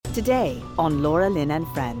Today on Laura Lynn and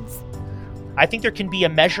Friends. I think there can be a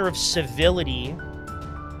measure of civility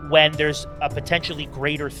when there's a potentially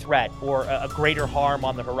greater threat or a greater harm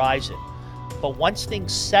on the horizon. But once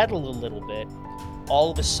things settle a little bit,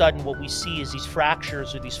 all of a sudden what we see is these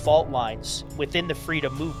fractures or these fault lines within the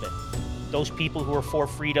freedom movement. Those people who are for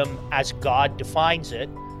freedom as God defines it,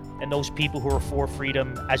 and those people who are for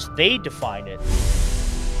freedom as they define it.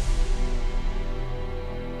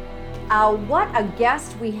 What a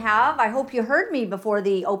guest we have. I hope you heard me before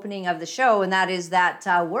the opening of the show, and that is that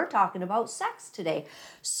we're talking about sex today.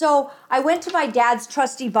 So I went to my dad's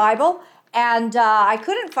trusty Bible, and I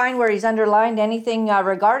couldn't find where he's underlined anything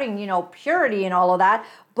regarding, purity and all of that.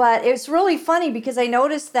 But it's really funny because I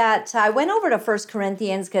noticed that I went over to 1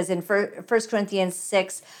 Corinthians, because in 1 Corinthians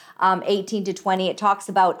 6, 18 to 20, it talks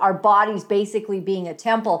about our bodies basically being a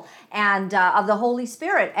temple and of the Holy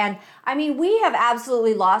Spirit. And I mean, we have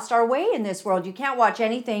absolutely lost our way in this world. You can't watch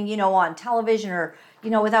anything, on television or,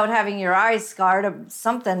 without having your eyes scarred.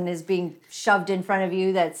 Something is being shoved in front of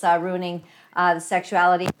you that's ruining the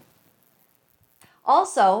sexuality.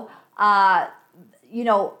 Also,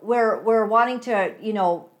 we're wanting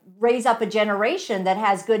to, raise up a generation that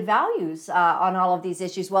has good values on all of these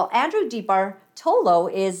issues. Well, Andrew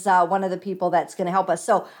DiBartolo is one of the people that's going to help us.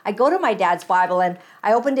 So I go to my dad's Bible and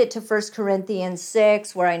I opened it to 1 Corinthians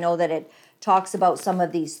 6, where I know that it talks about some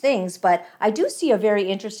of these things, but I do see a very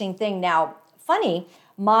interesting thing. Now, funny,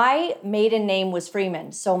 my maiden name was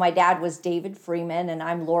Freeman. So my dad was David Freeman and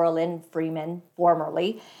I'm Laura Lynn Freeman,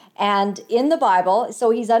 formerly. And in the Bible,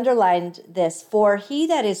 so he's underlined this: for he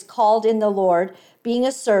that is called in the Lord, being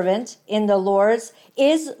a servant in the Lord's,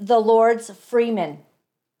 is the Lord's freeman.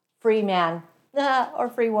 Free man,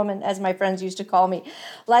 or free woman, as my friends used to call me.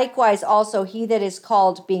 Likewise, also, he that is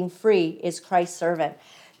called being free is Christ's servant.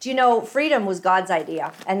 Do you know, freedom was God's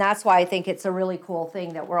idea, and that's why I think it's a really cool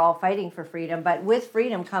thing that we're all fighting for freedom. But with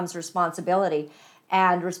freedom comes responsibility,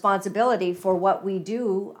 and responsibility for what we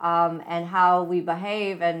do and how we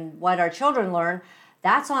behave and what our children learn.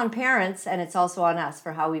 That's on parents, and it's also on us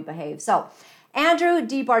for how we behave. So, Andrew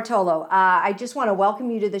DiBartolo, I just want to welcome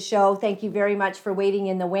you to the show. Thank you very much for waiting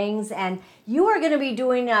in the wings. And you are going to be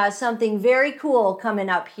doing something very cool coming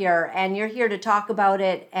up here. And you're here to talk about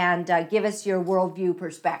it and give us your worldview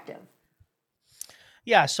perspective.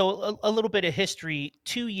 Yeah, so a little bit of history.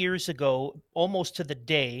 2 years ago, almost to the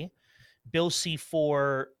day, Bill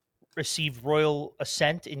C-4 received royal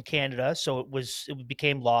assent in Canada, so it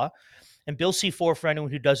became law. And Bill C-4, for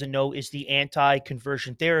anyone who doesn't know, is the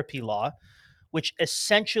anti-conversion therapy law, which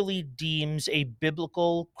essentially deems a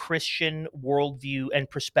biblical Christian worldview and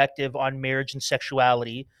perspective on marriage and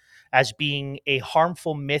sexuality as being a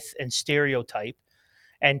harmful myth and stereotype.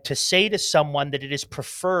 And to say to someone that it is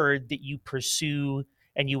preferred that you pursue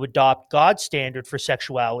and you adopt God's standard for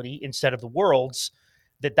sexuality instead of the world's,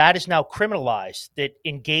 that is now criminalized, that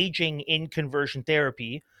engaging in conversion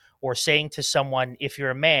therapy or saying to someone, if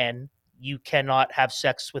you're a man, you cannot have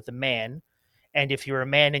sex with a man, and if you're a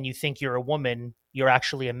man and you think you're a woman, you're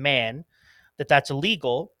actually a man, that's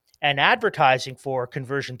illegal. And advertising for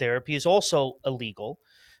conversion therapy is also illegal.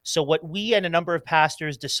 So what we and a number of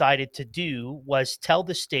pastors decided to do was tell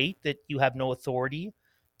the state that you have no authority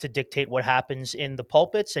to dictate what happens in the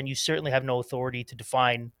pulpits, and you certainly have no authority to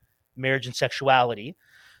define marriage and sexuality.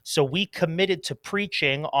 So we committed to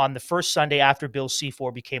preaching on the first Sunday after Bill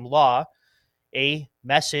C-4 became law, a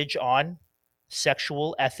message on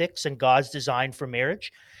sexual ethics and God's design for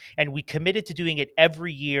marriage. And we committed to doing it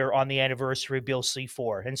every year on the anniversary of Bill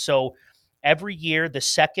C-4. And so every year, the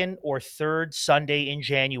second or third Sunday in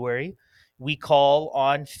January, we call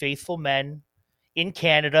on faithful men in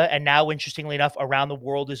Canada, and now, interestingly enough, around the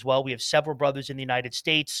world as well. We have several brothers in the United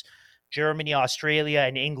States, Germany, Australia,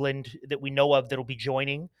 and England that we know of that will be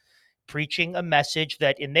joining, preaching a message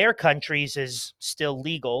that in their countries is still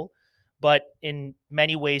legal, but in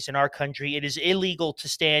many ways in our country, it is illegal to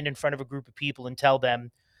stand in front of a group of people and tell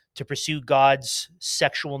them to pursue God's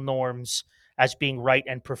sexual norms as being right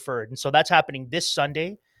and preferred. And so that's happening this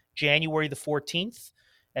Sunday, January the 14th.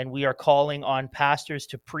 And we are calling on pastors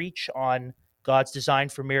to preach on God's design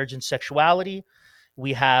for marriage and sexuality.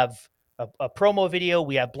 We have a promo video.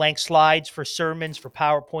 We have blank slides for sermons, for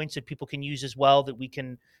PowerPoints that people can use as well, that we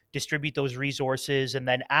can distribute those resources. And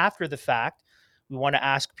then after the fact, we want to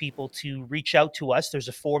ask people to reach out to us. There's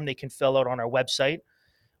a form they can fill out on our website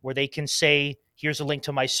where they can say, here's a link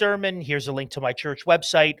to my sermon, here's a link to my church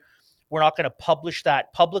website. We're not going to publish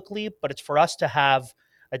that publicly, but it's for us to have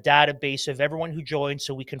a database of everyone who joins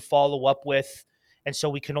so we can follow up with, and so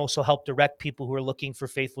we can also help direct people who are looking for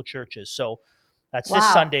faithful churches. So that's this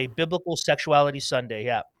Wow. Sunday, Biblical Sexuality Sunday.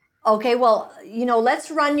 Yeah. Okay, well,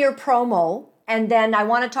 let's run your promo, and then I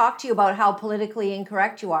want to talk to you about how politically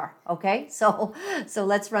incorrect you are. Okay, so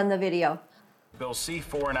let's run the video. Bill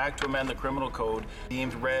C4, an act to amend the criminal code,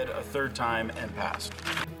 deemed read a third time and passed.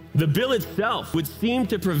 The bill itself would seem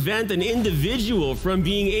to prevent an individual from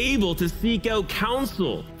being able to seek out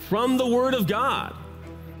counsel from the Word of God.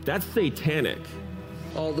 That's satanic.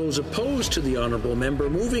 All those opposed to the honorable member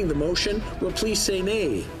moving the motion will please say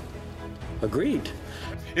nay. Agreed.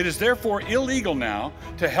 It is therefore illegal now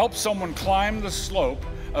to help someone climb the slope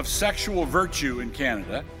of sexual virtue in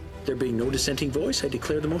Canada. There being no dissenting voice, I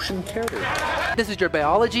declare the motion carried. This is your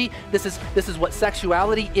biology. This is what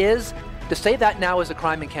sexuality is. To say that now is a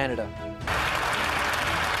crime in Canada.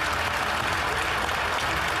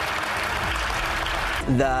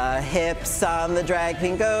 The hips on the drag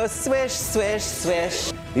queen go swish, swish,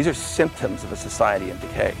 swish. These are symptoms of a society in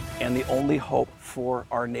decay, and the only hope for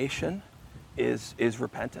our nation is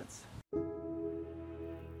repentance.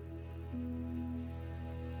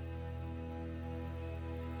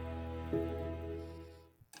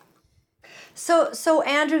 So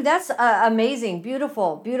Andrew, that's amazing,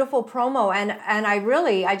 beautiful promo, and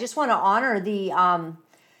I just want to honor the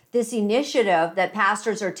this initiative that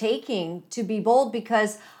pastors are taking to be bold,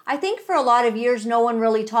 because I think for a lot of years no one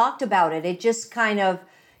really talked about it. It just kind of,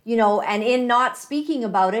 and in not speaking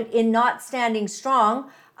about it, in not standing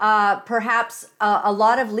strong, perhaps a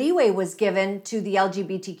lot of leeway was given to the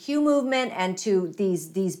LGBTQ movement and to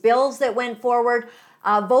these bills that went forward.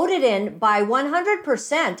 Voted in by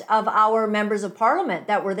 100% of our members of parliament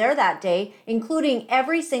that were there that day, including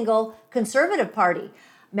every single Conservative Party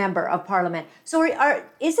member of parliament. So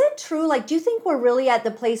is it true? Like, do you think we're really at the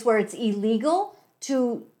place where it's illegal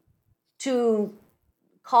to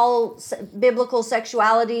call biblical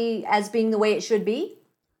sexuality as being the way it should be?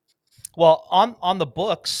 Well, on the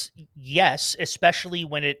books, yes, especially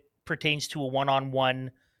when it pertains to a one-on-one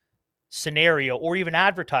scenario or even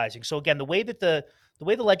advertising. So again, the way the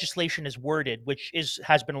legislation is worded, which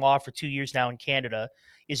has been law for 2 years now in Canada,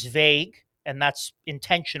 is vague, and that's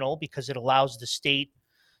intentional because it allows the state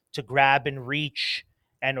to grab and reach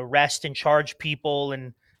and arrest and charge people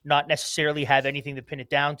and not necessarily have anything to pin it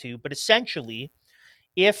down to. But essentially,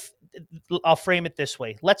 I'll frame it this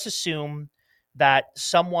way, let's assume that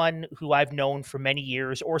someone who I've known for many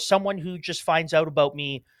years, or someone who just finds out about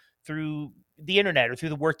me through the internet or through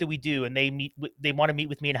the work that we do, and they want to meet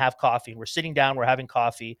with me and have coffee, and we're sitting down, we're having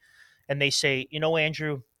coffee, and they say,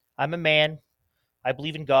 Andrew, I'm a man, I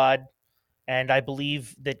believe in God, and I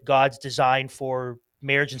believe that God's design for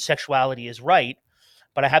marriage and sexuality is right,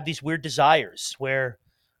 but I have these weird desires where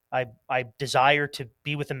I desire to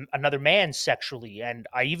be with another man sexually, and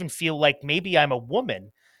I even feel like maybe I'm a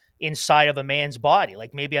woman inside of a man's body,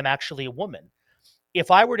 like maybe I'm actually a woman.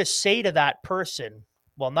 If I were to say to that person,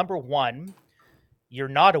 well, number one, you're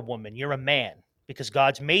not a woman, you're a man, because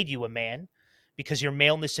God's made you a man, because your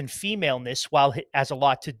maleness and femaleness, while it has a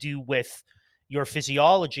lot to do with your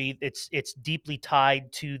physiology, it's deeply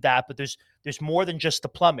tied to that, but there's more than just the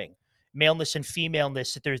plumbing. Maleness and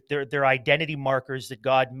femaleness, they're identity markers that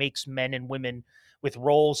God makes men and women with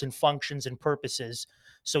roles and functions and purposes.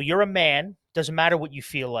 So you're a man, doesn't matter what you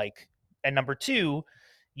feel like. And number two,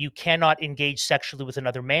 you cannot engage sexually with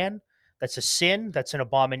another man. That's a sin. That's an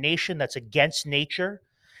abomination. That's against nature.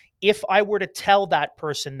 If I were to tell that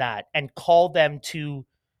person that and call them to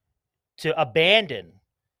abandon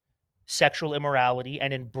sexual immorality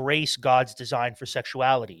and embrace God's design for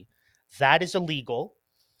sexuality, that is illegal,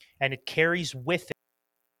 and it carries with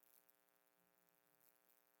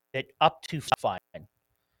it up to fine.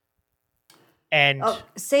 And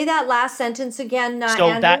say that last sentence again,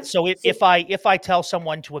 Andrew. If I tell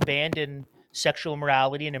someone to abandon sexual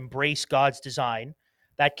immorality and embrace God's design,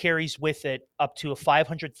 that carries with it up to a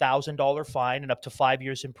 $500,000 fine and up to 5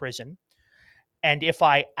 years in prison. And if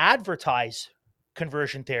I advertise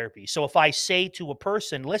conversion therapy, so if I say to a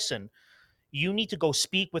person, listen, you need to go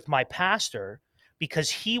speak with my pastor because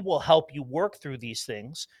he will help you work through these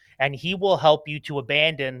things and he will help you to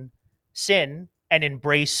abandon sin and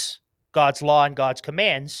embrace God's law and God's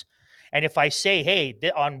commands. And if I say, hey,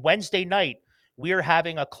 on Wednesday night, we are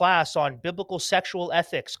having a class on biblical sexual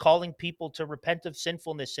ethics, calling people to repent of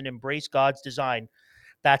sinfulness and embrace God's design,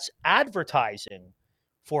 that's advertising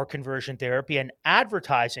for conversion therapy. And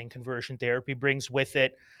advertising conversion therapy brings with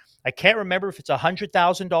it, I can't remember if it's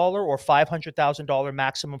 $100,000 or $500,000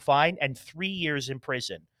 maximum fine and 3 years in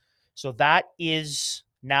prison. So that is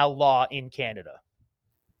now law in Canada.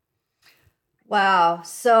 Wow.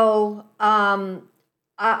 So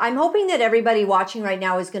I'm hoping that everybody watching right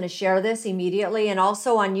now is going to share this immediately. And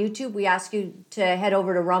also on YouTube, we ask you to head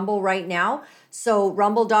over to Rumble right now. So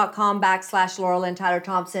rumble.com/Laurel and Tyler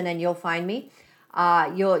Thompson, and you'll find me.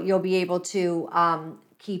 You'll be able to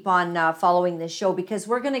keep on following this show, because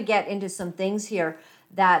we're going to get into some things here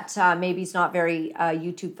that maybe is not very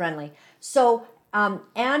YouTube friendly. So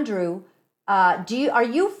Andrew, are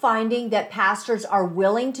you finding that pastors are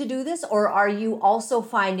willing to do this, or are you also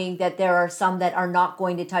finding that there are some that are not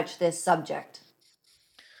going to touch this subject?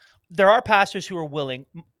 There are pastors who are willing.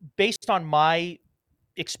 Based on my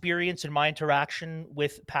experience and my interaction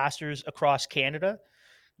with pastors across Canada,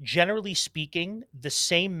 generally speaking, the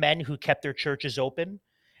same men who kept their churches open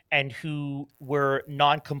and who were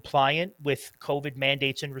non-compliant with COVID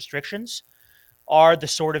mandates and restrictions are the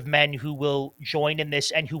sort of men who will join in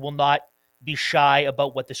this and who will not be shy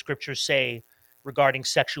about what the scriptures say regarding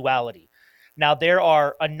sexuality. Now, there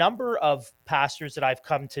are a number of pastors that I've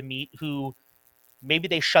come to meet who maybe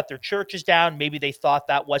they shut their churches down, maybe they thought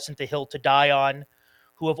that wasn't the hill to die on,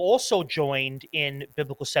 who have also joined in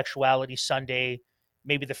Biblical Sexuality Sunday,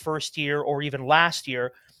 maybe the first year or even last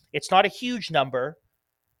year. It's not a huge number.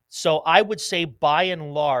 So I would say by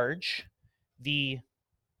and large, the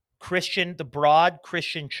the broad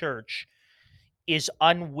Christian church is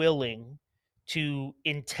unwilling to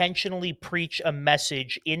intentionally preach a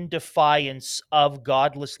message in defiance of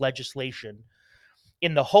godless legislation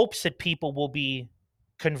in the hopes that people will be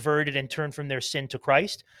converted and turn from their sin to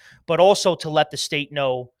Christ, but also to let the state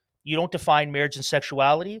know you don't define marriage and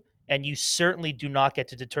sexuality, and you certainly do not get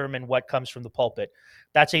to determine what comes from the pulpit.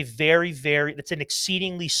 That's that's an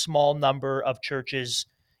exceedingly small number of churches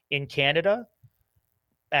in Canada.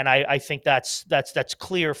 And I think that's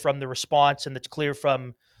clear from the response, and that's clear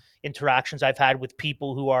from interactions I've had with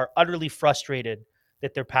people who are utterly frustrated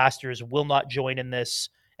that their pastors will not join in this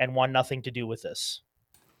and want nothing to do with this.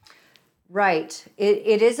 Right.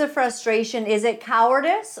 It is a frustration. Is it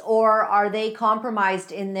cowardice, or are they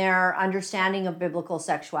compromised in their understanding of biblical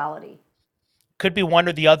sexuality? Could be one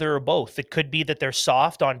or the other or both. It could be that they're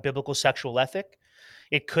soft on biblical sexual ethic.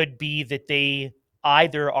 It could be that they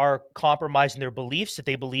either are compromising their beliefs, that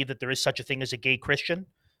they believe that there is such a thing as a gay Christian,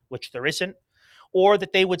 which there isn't, or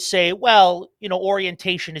that they would say, well,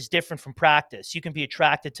 orientation is different from practice. You can be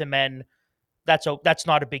attracted to men. That's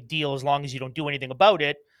not a big deal as long as you don't do anything about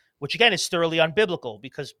it, which again is thoroughly unbiblical,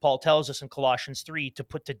 because Paul tells us in Colossians 3 to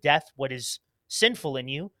put to death what is sinful in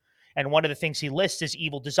you. And one of the things he lists is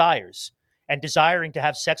evil desires. And desiring to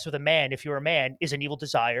have sex with a man, if you're a man, is an evil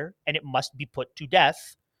desire, and it must be put to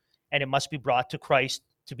death, and it must be brought to Christ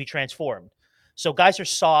to be transformed. So guys are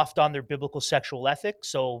soft on their biblical sexual ethics.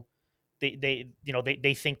 So they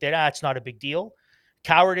think that it's not a big deal.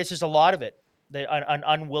 Cowardice is a lot of it. An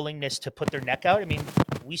unwillingness to put their neck out. I mean,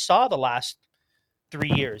 we saw the last 3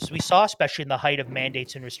 years. We saw, especially in the height of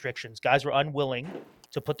mandates and restrictions, guys were unwilling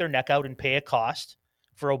to put their neck out and pay a cost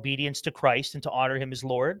for obedience to Christ and to honor him as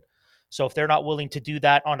Lord. So if they're not willing to do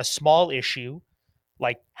that on a small issue,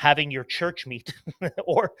 like having your church meet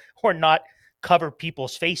or not cover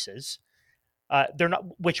people's faces, they're not,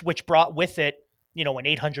 which brought with it, an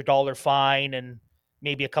 $800 fine and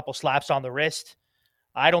maybe a couple slaps on the wrist.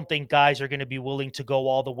 I don't think guys are going to be willing to go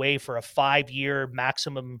all the way for a 5-year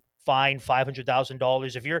maximum fine,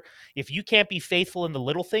 $500,000. If you can't be faithful in the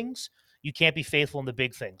little things, you can't be faithful in the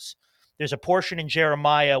big things. There's a portion in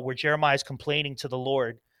Jeremiah where Jeremiah is complaining to the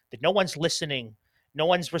Lord that no one's listening, no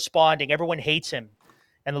one's responding, everyone hates him.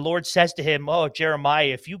 And the Lord says to him, "Oh, Jeremiah,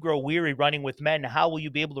 if you grow weary running with men, how will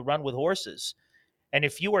you be able to run with horses? And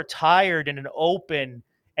if you are tired in an open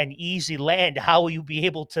and easy land, how will you be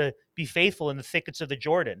able to be faithful in the thickets of the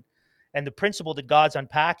Jordan?" And the principle that God's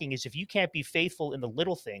unpacking is, if you can't be faithful in the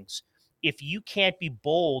little things, if you can't be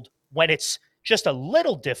bold when it's just a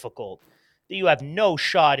little difficult, that you have no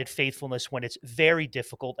shot at faithfulness when it's very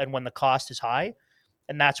difficult and when the cost is high.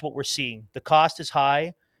 And that's what we're seeing. The cost is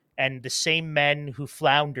high, and the same men who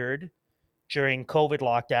floundered during COVID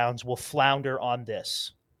lockdowns will flounder on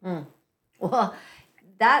this. Well,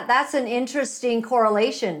 that's an interesting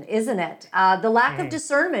correlation, isn't it? The lack of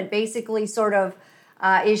discernment basically sort of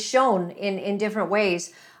is shown in different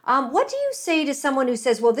ways. What do you say to someone who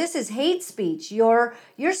says, well, this is hate speech? You're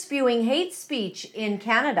spewing hate speech in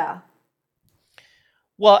Canada.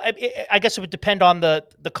 Well, I guess it would depend on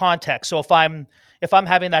the context. So if I'm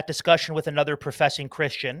having that discussion with another professing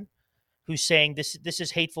Christian who's saying this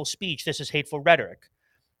is hateful speech, this is hateful rhetoric,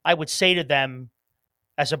 I would say to them,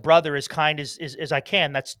 as a brother, as kind as I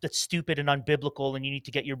can, that's stupid and unbiblical, and you need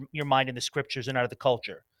to get your mind in the scriptures and out of the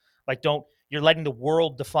culture. Like, you're letting the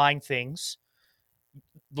world define things.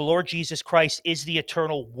 The Lord Jesus Christ is the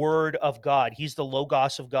eternal Word of God. He's the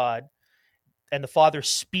Logos of God. And the Father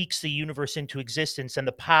speaks the universe into existence, and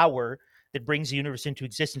the power that brings the universe into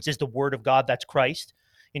existence is the Word of God. That's Christ.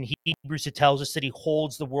 In Hebrews, it tells us that he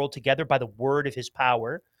holds the world together by the word of his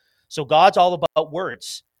power. So God's all about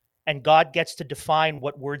words, and God gets to define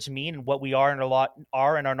what words mean and what we are and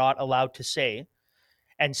are not allowed to say.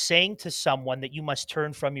 And saying to someone that you must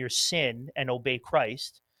turn from your sin and obey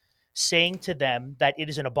Christ, saying to them that it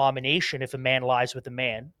is an abomination if a man lies with a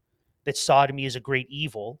man, that sodomy is a great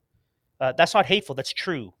evil, that's not hateful, that's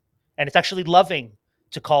true. And it's actually loving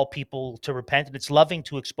to call people to repent, and it's loving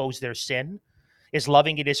to expose their sin. As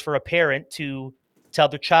loving it is for a parent to tell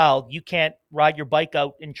their child, you can't ride your bike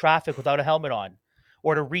out in traffic without a helmet on,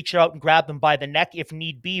 or to reach out and grab them by the neck if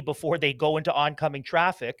need be before they go into oncoming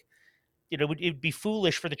traffic. It'd be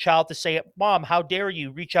foolish for the child to say, Mom, how dare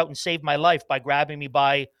you reach out and save my life by grabbing me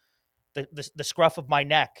by the scruff of my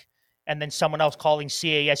neck, and then someone else calling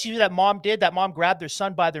CAS. You know that mom did? That mom grabbed their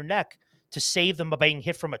son by their neck to save them by being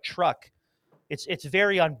hit from a truck. It's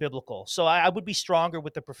very unbiblical. So I would be stronger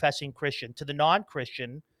with the professing Christian. To the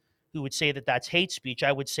non-Christian who would say that that's hate speech,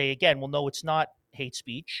 I would say again, well, no, it's not hate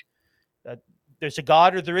speech. There's a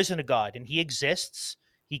God or there isn't a God, and he exists.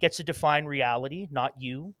 He gets to define reality, not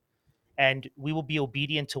you. And we will be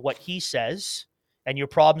obedient to what he says. And your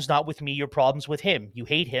problem's not with me, your problem's with him. You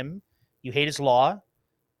hate him, you hate his law,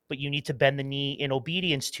 but you need to bend the knee in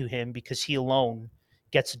obedience to him because he alone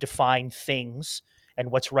gets to define things and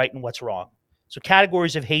what's right and what's wrong. So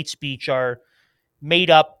categories of hate speech are made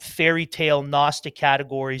up fairy tale Gnostic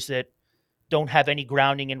categories that don't have any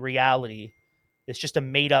grounding in reality. It's just a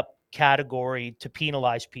made up category to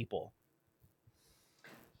penalize people.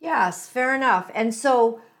 Yes, fair enough. And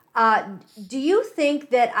so, do you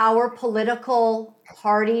think that our political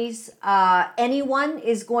parties, anyone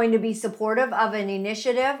is going to be supportive of an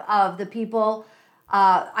initiative of the people?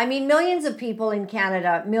 I mean, millions of people in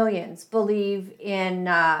Canada, millions, believe in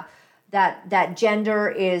that gender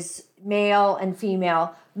is male and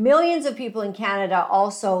female. Millions of people in Canada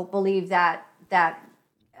also believe that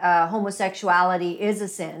homosexuality is a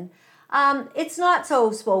sin. It's not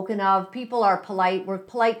so spoken of. People are polite. We're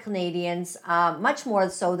polite Canadians, much more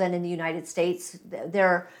so than in the United States.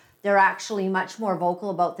 They're actually much more vocal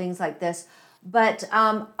about things like this. But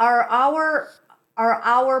are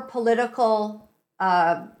our political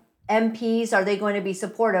MPs, are they going to be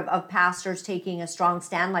supportive of pastors taking a strong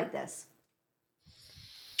stand like this?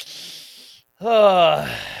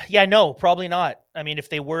 Yeah, no, probably not. I mean, if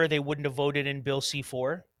they were, they wouldn't have voted in Bill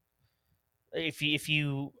C-4. If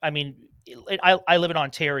you, I mean, I live in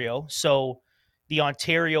Ontario, so the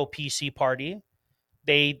Ontario PC party,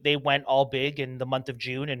 they went all big in the month of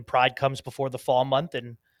June, and Pride comes before the fall month,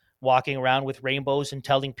 and walking around with rainbows and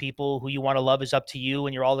telling people who you want to love is up to you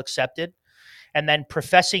and you're all accepted. And then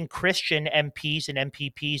professing Christian MPs and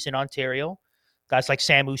MPPs in Ontario, guys like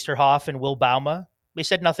Sam Oosterhoff and Will Bauma, they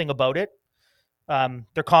said nothing about it.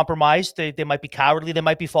 They're compromised. They might be cowardly. They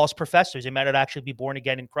might be false professors. They might not actually be born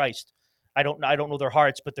again in Christ. I don't know their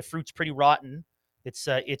hearts, but the fruit's pretty rotten.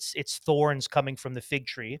 It's thorns coming from the fig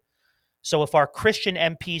tree. So if our Christian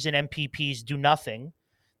MPs and MPPs do nothing,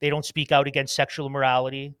 they don't speak out against sexual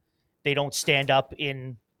immorality, they don't stand up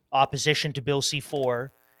in opposition to Bill C-4,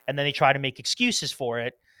 and then they try to make excuses for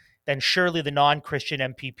it, then surely the non-Christian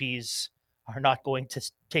MPPs are not going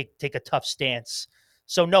to take a tough stance.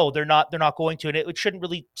 So no, they're not going to, and it shouldn't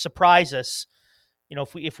really surprise us. You know,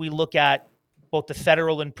 if we look at both the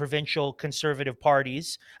federal and provincial conservative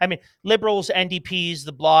parties, I mean, Liberals, NDPs,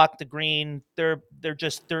 the Bloc, the Green, they're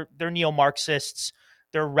neo-Marxists,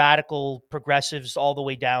 they're radical progressives all the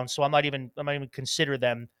way down. So I'm not even consider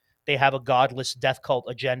them. They have a godless death cult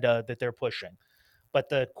agenda that they're pushing. But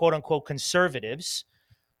the quote unquote conservatives,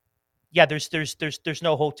 yeah, there's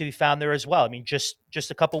no hope to be found there as well. I mean, just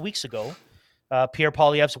a couple weeks ago, Pierre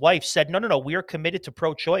Poilievre's wife said, no, we are committed to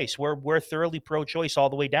pro-choice. We're thoroughly pro-choice all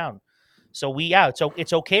the way down. So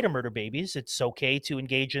it's okay to murder babies. It's okay to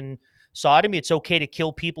engage in sodomy. It's okay to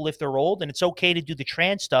kill people if they're old, and it's okay to do the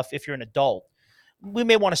trans stuff if you're an adult. We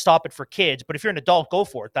may want to stop it for kids, but if you're an adult, go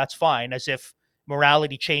for it. That's fine. As if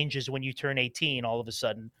morality changes when you turn 18 all of a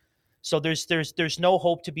sudden. So there's no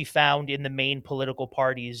hope to be found in the main political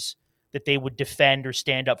parties that they would defend or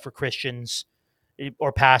stand up for Christians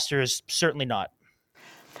or pastors. Certainly not.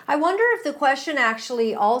 I wonder if the question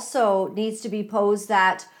actually also needs to be posed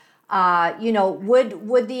that,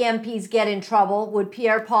 would the MPs get in trouble? Would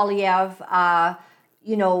Pierre Poilievre,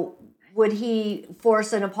 would he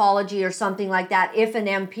force an apology or something like that if an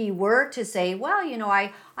MP were to say, well,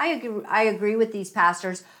 I agree with these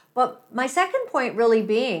pastors. But my second point really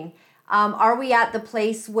being, Are we at the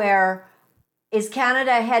place where is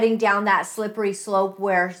Canada heading down that slippery slope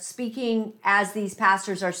where speaking as these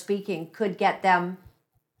pastors are speaking could get them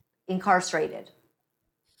incarcerated?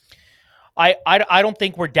 I don't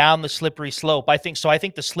think we're down the slippery slope. I think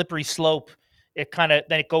the slippery slope, then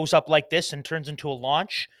it goes up like this and turns into a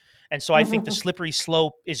launch. And so I think the slippery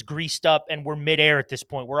slope is greased up and we're midair at this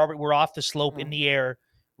point. We're off the slope in the air,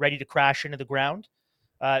 ready to crash into the ground.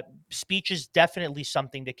 Speech is definitely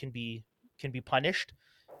something that can be punished.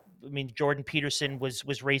 I mean, Jordan Peterson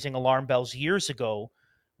was raising alarm bells years ago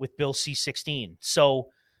with Bill C-16. So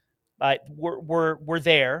we're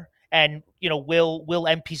there. And will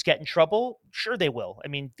MPs get in trouble? Sure, they will. I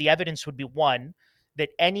mean, the evidence would be one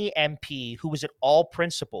that any MP who was at all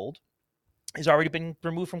principled has already been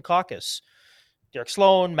removed from caucus. Derek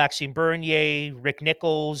Sloan, Maxime Bernier, Rick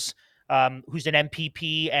Nichols, who's an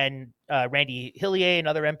MPP, and Randy Hillier,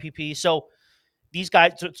 another MPP. So these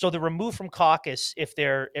guys, so they're removed from caucus if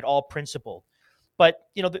they're at all principled. But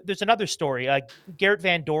there's another story. Garrett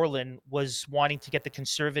Van Dorlen was wanting to get the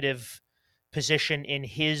Conservative position in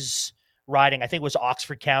his riding. I think it was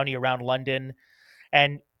Oxford County around London.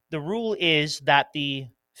 And the rule is that the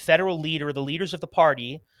federal leader, the leaders of the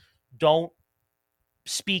party, don't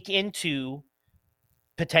speak into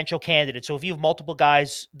potential candidates. So if you have multiple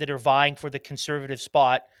guys that are vying for the Conservative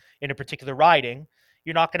spot in a particular riding,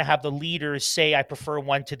 you're not going to have the leaders say, I prefer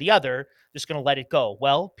one to the other. Just going to let it go.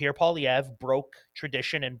 Well, Pierre Poilievre broke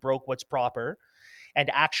tradition and broke what's proper and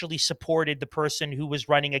actually supported the person who was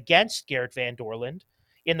running against Garrett Van Dorlen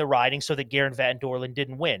in the riding so that Garrett Van Dorlen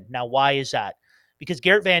didn't win. Now, why is that? Because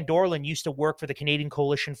Garrett Van Dorlen used to work for the Canadian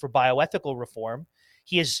Coalition for Bioethical Reform.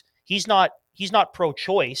 He's not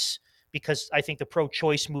pro-choice, because I think the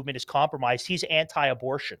pro-choice movement is compromised. He's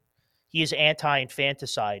anti-abortion. He is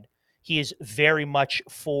anti-infanticide. He is very much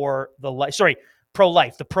for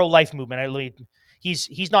pro-life, the pro-life movement.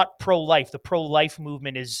 He's not pro-life. The pro-life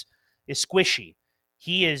movement is squishy.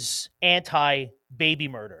 He is anti-baby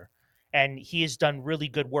murder, and he has done really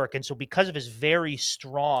good work. And so because of his very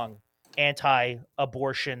strong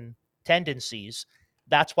anti-abortion tendencies,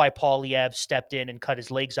 that's why Poilievre stepped in and cut his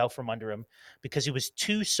legs out from under him, because he was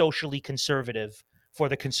too socially conservative for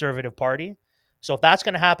the Conservative Party. So if that's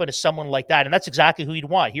going to happen to someone like that, and that's exactly who you'd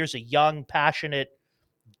want. Here's a young, passionate,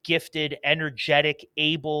 gifted, energetic,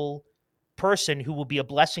 able person who will be a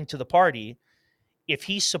blessing to the party. If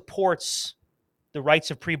he supports the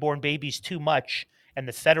rights of preborn babies too much and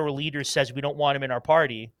the federal leader says we don't want him in our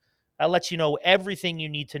party, that lets you know everything you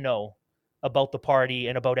need to know about the party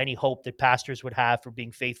and about any hope that pastors would have for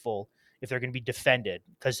being faithful if they're going to be defended,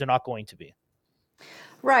 because they're not going to be.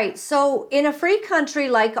 Right. So in a free country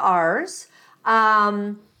like ours,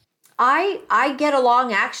 I get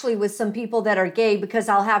along actually with some people that are gay because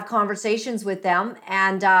I'll have conversations with them.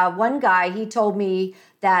 And one guy, he told me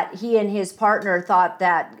that he and his partner thought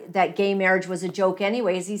that gay marriage was a joke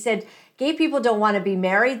anyways. He said, gay people don't want to be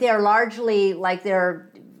married. They're largely like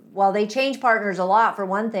they change partners a lot for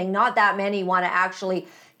one thing. Not that many want to actually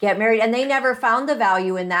get married. And they never found the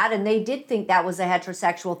value in that. And they did think that was a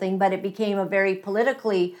heterosexual thing, but it became a very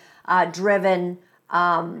politically driven,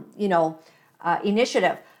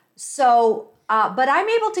 initiative. So, but I'm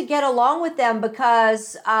able to get along with them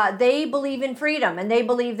because they believe in freedom, and they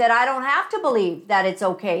believe that I don't have to believe that it's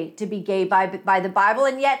okay to be gay by the Bible,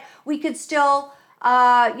 and yet we could still,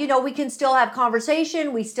 we can still have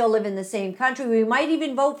conversation. We still live in the same country. We might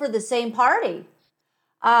even vote for the same party.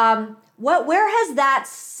 Where has that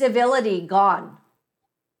civility gone?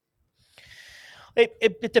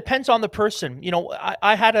 It depends on the person.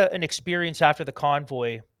 I had an experience after the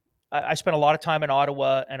convoy. I spent a lot of time in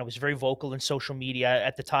Ottawa, and I was very vocal in social media.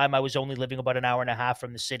 At the time, I was only living about an hour and a half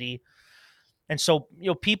from the city. And so,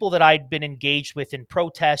 people that I'd been engaged with in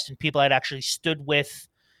protest and people I'd actually stood with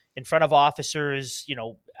in front of officers,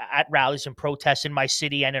 at rallies and protests in my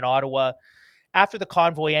city and in Ottawa. After the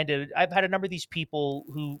convoy ended, I've had a number of these people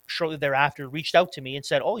who shortly thereafter reached out to me and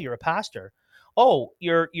said, "Oh, you're a pastor. Oh,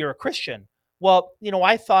 you're a Christian. Well,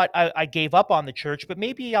 I thought I gave up on the church, but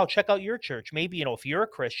maybe I'll check out your church. Maybe, if you're a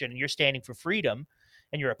Christian and you're standing for freedom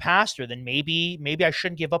and you're a pastor, then maybe I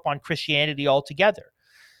shouldn't give up on Christianity altogether."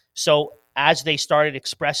 So as they started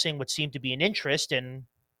expressing what seemed to be an interest in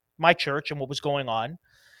my church and what was going on,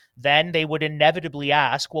 then they would inevitably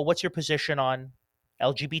ask, "Well, what's your position on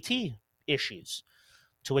LGBT issues?"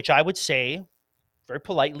 To which I would say very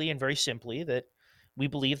politely and very simply that we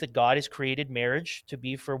believe that God has created marriage to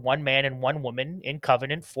be for one man and one woman in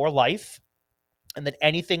covenant for life, and that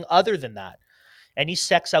anything other than that, any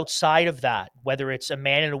sex outside of that, whether it's a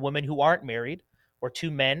man and a woman who aren't married or two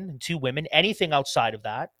men and two women, anything outside of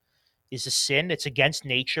that is a sin. It's against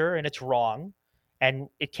nature and it's wrong, and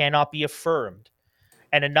it cannot be affirmed.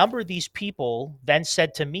 And a number of these people then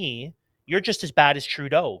said to me, "You're just as bad as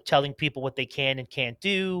Trudeau, telling people what they can and can't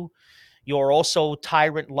do. You're also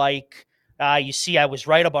tyrant like. You see, I was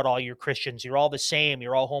right about all your Christians. You're all the same.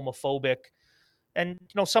 You're all homophobic." And,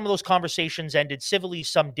 some of those conversations ended civilly,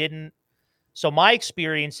 some didn't. So my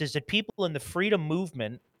experience is that people in the freedom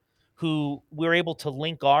movement who we're able to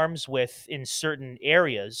link arms with in certain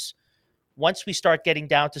areas, once we start getting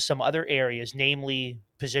down to some other areas, namely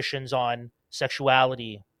positions on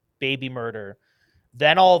sexuality, baby murder,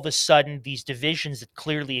 then all of a sudden these divisions that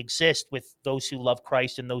clearly exist with those who love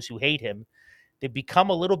Christ and those who hate him, they become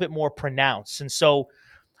a little bit more pronounced. And so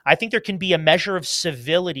I think there can be a measure of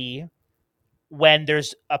civility when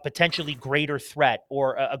there's a potentially greater threat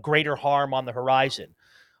or a greater harm on the horizon.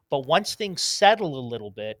 But once things settle a little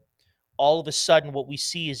bit, all of a sudden what we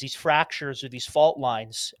see is these fractures or these fault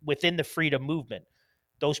lines within the freedom movement.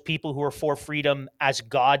 Those people who are for freedom as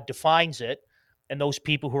God defines it, and those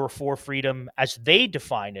people who are for freedom as they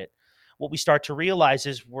define it. What we start to realize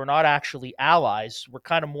is we're not actually allies. We're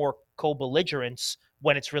kind of more co-belligerents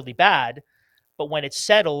when it's really bad. But when it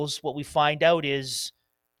settles, what we find out is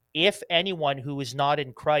if anyone who is not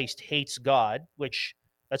in Christ hates God, which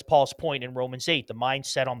that's Paul's point in Romans 8, the mind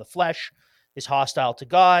set on the flesh is hostile to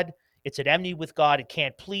God. It's at enmity with God. It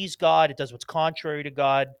can't please God. It does what's contrary to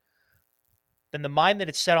God. Then the mind that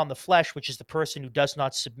it's set on the flesh, which is the person who does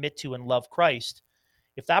not submit to and love Christ,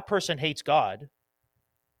 if that person hates God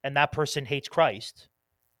and that person hates Christ,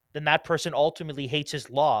 then that person ultimately hates his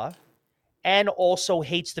law and also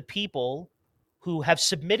hates the people who have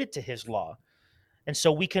submitted to his law. And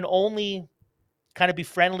so we can only kind of be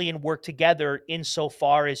friendly and work together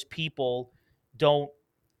insofar as people don't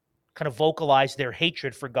kind of vocalize their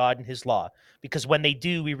hatred for God and his law. Because when they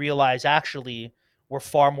do, we realize actually we're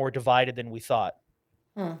far more divided than we thought.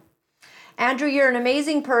 Andrew, you're an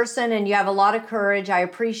amazing person and you have a lot of courage. I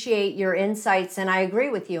appreciate your insights and I agree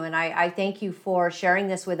with you. And I thank you for sharing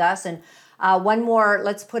this with us. And one more,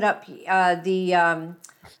 let's put up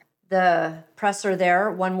the presser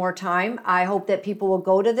there one more time. I hope that people will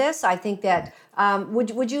go to this. I think that,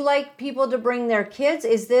 would you like people to bring their kids?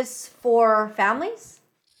 Is this for families?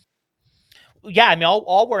 Yeah, I mean,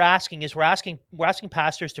 all we're asking is we're asking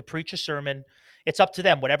pastors to preach a sermon. It's up to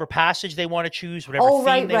them, whatever passage they want to choose, whatever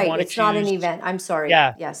theme they want to choose. It's not an event. I'm sorry.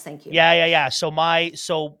 Yeah. Yes, thank you. Yeah.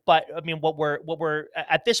 But I mean, what we're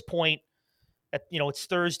at this point, it's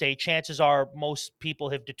Thursday. Chances are most people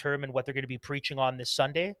have determined what they're going to be preaching on this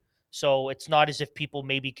Sunday. So it's not as if people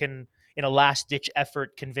maybe can, in a last ditch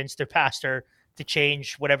effort, convince their pastor to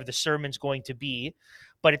change whatever the sermon's going to be.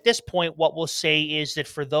 But at this point, what we'll say is that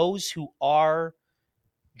for those who are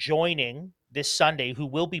joining this Sunday, who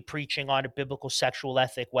will be preaching on a biblical sexual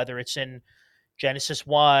ethic, whether it's in Genesis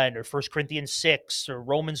 1 or 1 Corinthians 6 or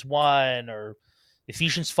Romans 1 or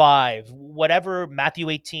Ephesians 5, whatever, Matthew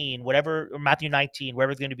 18, whatever, or Matthew 19,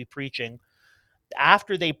 wherever they're going to be preaching,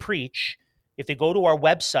 after they preach, if they go to our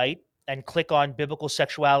website and click on Biblical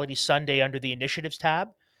Sexuality Sunday under the Initiatives tab,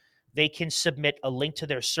 they can submit a link to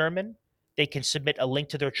their sermon. They can submit a link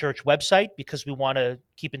to their church website because we want to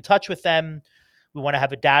keep in touch with them. We want to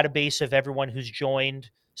have a database of everyone who's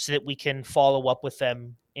joined so that we can follow up with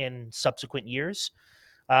them in subsequent years.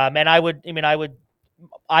 And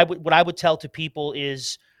what I would tell to people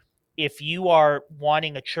is if you are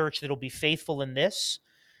wanting a church that'll be faithful in this,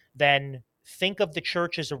 then think of the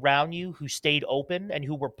churches around you who stayed open and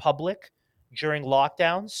who were public during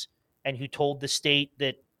lockdowns and who told the state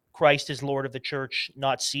that Christ is Lord of the church,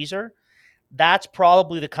 not Caesar. That's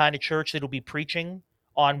probably the kind of church that'll be preaching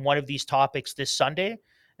on one of these topics this Sunday.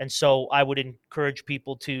 And so I would encourage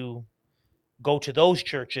people to go to those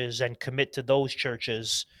churches and commit to those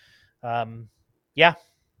churches. Yeah.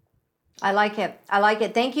 I like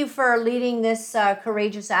it. Thank you for leading this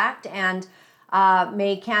courageous act, and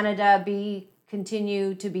may Canada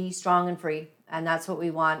continue to be strong and free. And that's what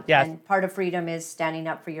we want. Yeah. And part of freedom is standing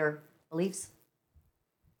up for your beliefs.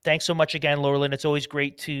 Thanks so much again, Laurelyn. It's always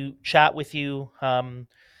great to chat with you. And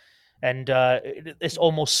this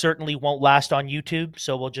almost certainly won't last on YouTube,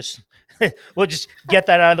 so we'll just get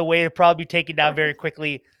that out of the way. It'll probably be taken down very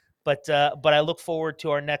quickly. But I look forward to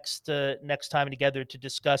our next time together to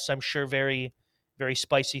discuss, I'm sure, very, very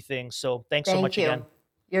spicy things. So thanks so much again.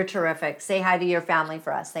 You're terrific. Say hi to your family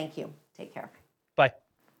for us. Thank you. Take care. Bye.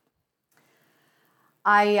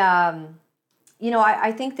 I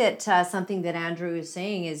think that something that Andrew is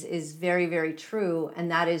saying is very, very true, and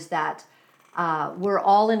that is that we're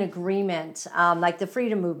all in agreement, like the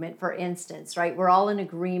freedom movement, for instance, right? We're all in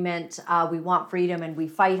agreement. We want freedom and we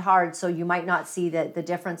fight hard, so you might not see the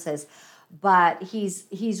differences. But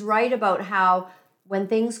he's right about how when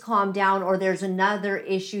things calm down or there's another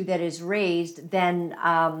issue that is raised, then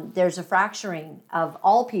there's a fracturing of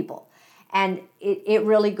all people. And it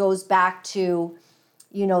really goes back to,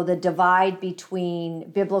 the divide between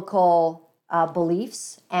biblical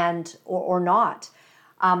beliefs and or not.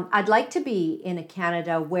 I'd like to be in a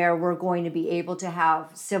Canada where we're going to be able to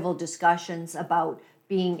have civil discussions about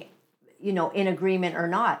being, in agreement or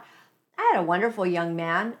not. I had a wonderful young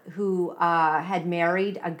man who had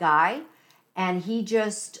married a guy, and he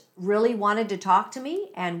just really wanted to talk to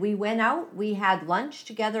me. And we went out, we had lunch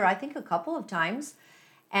together, I think a couple of times.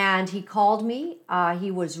 And he called me.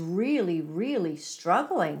 He was really, really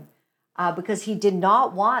struggling because he did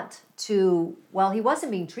not want to, he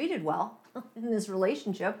wasn't being treated well in this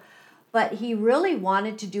relationship, but he really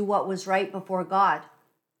wanted to do what was right before God.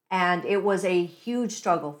 And it was a huge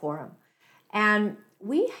struggle for him. And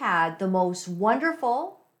we had the most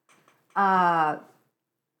wonderful, kind,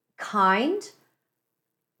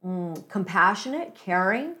 compassionate,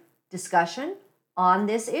 caring discussion on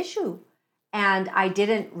this issue. And I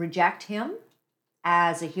didn't reject him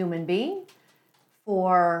as a human being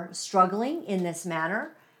for struggling in this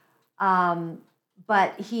manner.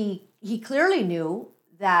 But he clearly knew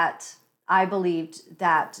that I believed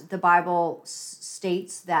that the Bible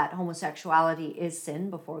states that homosexuality is sin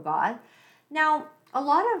before God. Now, a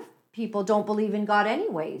lot of people don't believe in God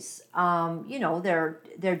anyways.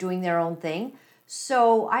 They're doing their own thing.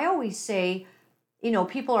 So I always say,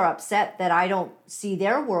 people are upset that I don't see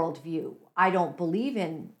their worldview. I don't believe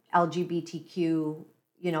in LGBTQ,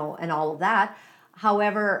 and all of that.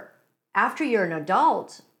 However, after you're an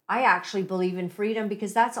adult, I actually believe in freedom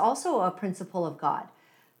because that's also a principle of God.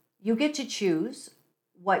 You get to choose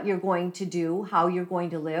what you're going to do, how you're going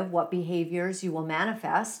to live, what behaviors you will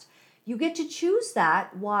manifest. You get to choose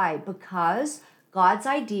that. Why? Because God's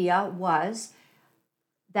idea was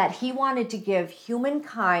that he wanted to give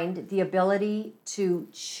humankind the ability to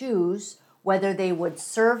choose whether they would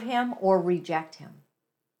serve him or reject him.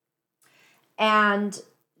 And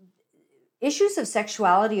issues of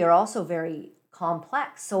sexuality are also very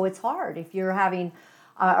complex, so it's hard. If you're having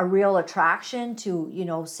a real attraction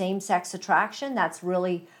to, same-sex attraction, that's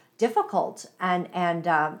really difficult,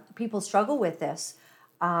 and people struggle with this.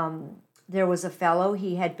 There was a fellow,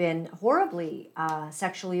 he had been horribly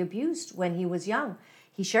sexually abused when he was young.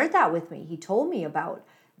 He shared that with me. He told me about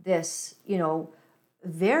this,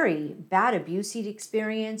 very bad abuse he'd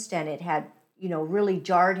experienced, and it had, really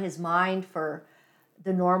jarred his mind for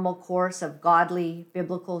the normal course of godly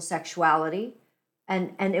biblical sexuality.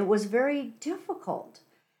 And it was very difficult.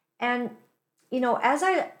 And, as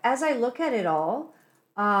I look at it all,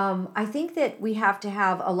 I think that we have to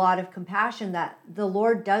have a lot of compassion that the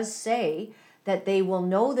Lord does say that they will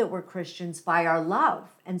know that we're Christians by our love.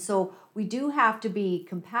 And so we do have to be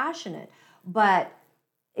compassionate. But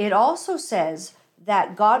it also says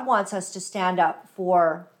that God wants us to stand up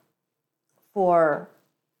for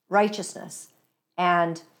righteousness.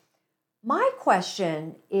 And my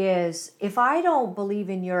question is, if I don't believe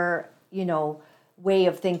in your, way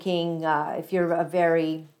of thinking, if you're a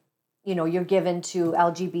very, you're given to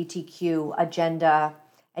LGBTQ agenda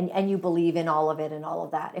and you believe in all of it and all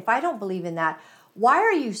of that. If I don't believe in that, why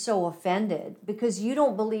are you so offended? Because you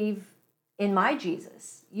don't believe in my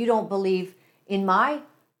Jesus. You don't believe in my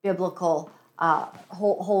biblical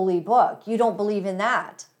holy book. You don't believe in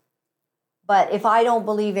that. But if I don't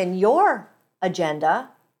believe in your agenda,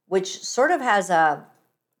 which sort of has a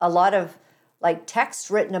lot of like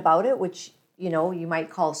text written about it, which, you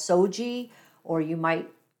might call soji, or you might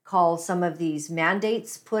call some of these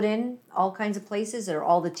mandates put in all kinds of places, or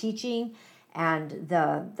all the teaching and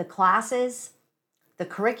the classes, the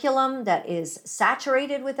curriculum that is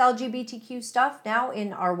saturated with LGBTQ stuff now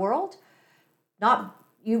in our world.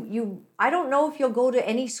 I don't know if you'll go to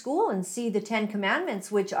any school and see the 10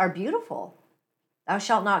 Commandments, which are beautiful. Thou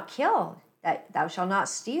shalt not kill, thou shalt not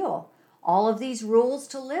steal. All of these rules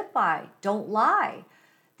to live by. Don't lie.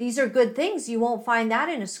 These are good things. You won't find that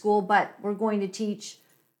in a school, but we're going to teach,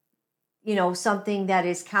 something that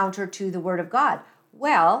is counter to the Word of God.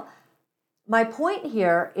 Well, my point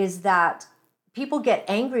here is that people get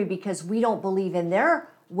angry because we don't believe in their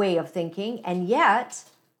way of thinking, and yet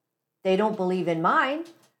they don't believe in mine.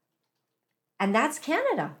 And that's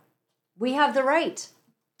Canada. We have the right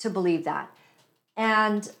to believe that.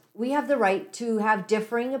 And we have the right to have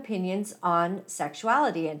differing opinions on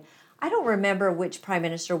sexuality. And I don't remember which prime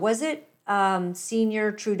minister, was it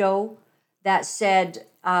Senior Trudeau, that said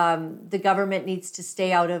the government needs to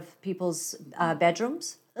stay out of people's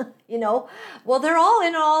bedrooms. Well, they're all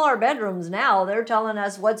in all our bedrooms now. They're telling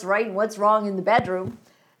us what's right and what's wrong in the bedroom.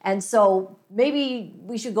 And so maybe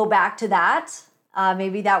we should go back to that.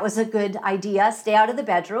 Maybe that was a good idea. Stay out of the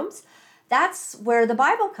bedrooms. That's where the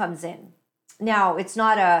Bible comes in. Now, it's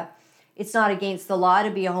not against the law to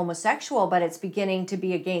be a homosexual, but it's beginning to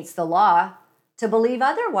be against the law to believe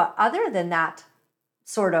other than that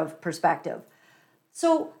sort of perspective.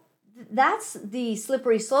 So that's the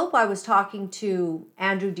slippery slope I was talking to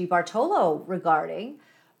Andrew DiBartolo regarding,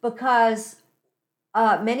 because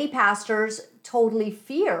many pastors totally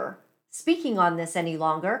fear speaking on this any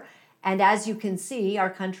longer. And as you can see, our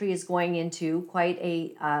country is going into quite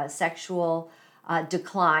a sexual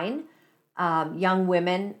decline. Young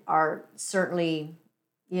women are certainly,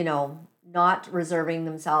 not reserving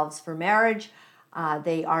themselves for marriage.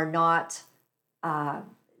 They are not,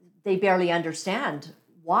 they barely understand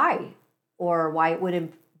why, or why it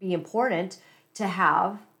would be important to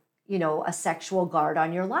have, a sexual guard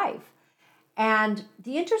on your life. And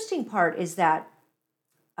the interesting part is that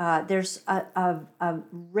there's a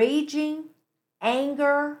raging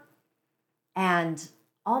anger and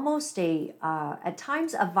almost at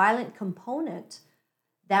times a violent component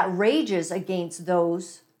that rages against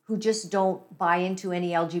those who just don't buy into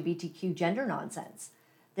any LGBTQ gender nonsense.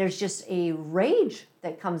 There's just a rage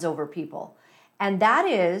that comes over people. And that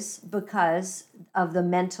is because of the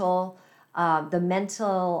mental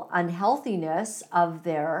unhealthiness of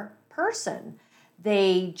their person.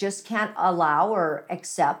 They just can't allow or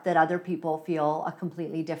accept that other people feel a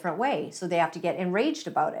completely different way. So they have to get enraged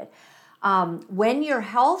about it. When you're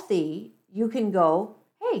healthy, you can go,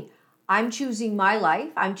 hey, I'm choosing my life.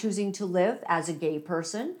 I'm choosing to live as a gay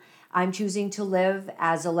person. I'm choosing to live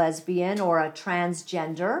as a lesbian or a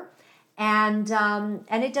transgender. And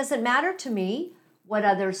it doesn't matter to me what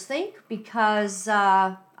others think, because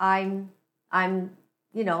I'm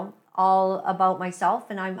all about myself,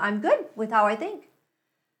 and I'm good with how I think.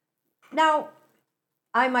 Now,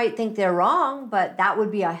 I might think they're wrong, but that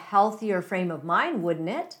would be a healthier frame of mind, wouldn't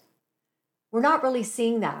it? We're not really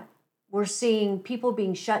seeing that. We're seeing people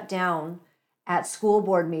being shut down at school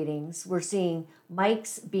board meetings. We're seeing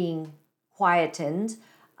mics being quietened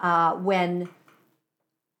when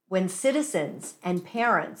citizens and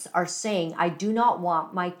parents are saying, I do not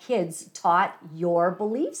want my kids taught your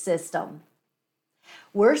belief system.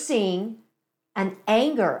 We're seeing an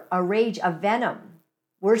anger, a rage, a venom.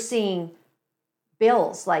 We're seeing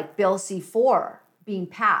bills like Bill C-4 being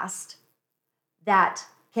passed that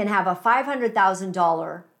can have a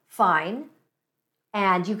 $500,000 fine,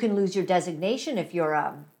 and you can lose your designation if you're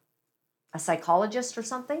a psychologist or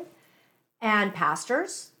something. And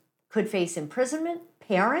pastors could face imprisonment.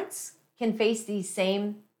 Parents can face these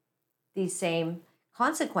same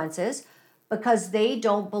consequences because they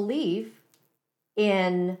don't believe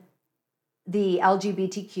in the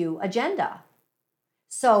LGBTQ agenda.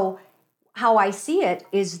 So how I see it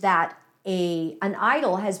is that an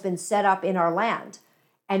idol has been set up in our land,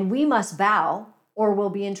 and we must bow or we'll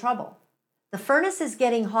be in trouble. The furnace is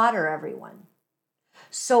getting hotter, everyone.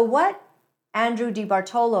 So what Andrew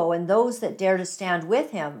DiBartolo and those that dare to stand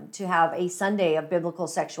with him to have a Sunday of biblical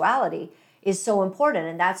sexuality is so important.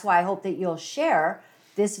 And that's why I hope that you'll share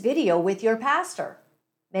this video with your pastor.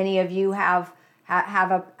 Many of you have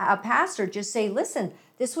a pastor just say, listen,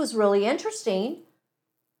 this was really interesting.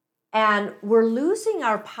 And we're losing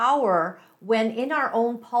our power when in our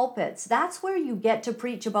own pulpits. That's where you get to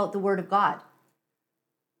preach about the Word of God.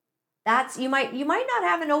 You might not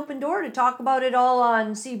have an open door to talk about it all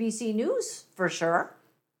on CBC News for sure.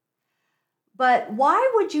 But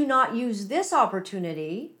why would you not use this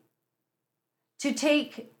opportunity to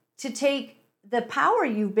take the power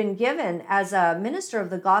you've been given as a minister of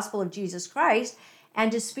the gospel of Jesus Christ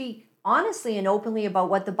and to speak honestly and openly about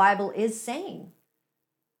what the Bible is saying?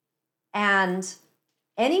 And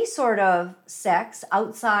any sort of sex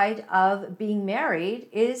outside of being married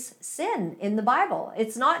is sin in the Bible.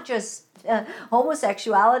 It's not just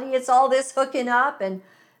homosexuality. It's all this hooking up and,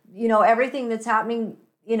 everything that's happening,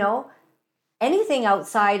 anything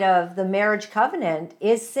outside of the marriage covenant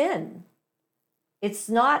is sin. It's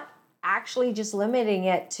not actually just limiting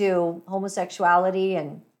it to homosexuality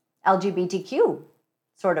and LGBTQ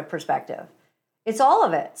sort of perspective. It's all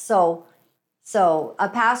of it. So a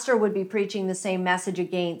pastor would be preaching the same message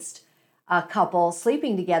against a couple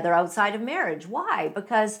sleeping together outside of marriage. Why?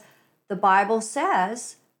 Because the Bible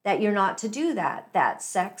says that you're not to do that, that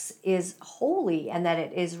sex is holy and that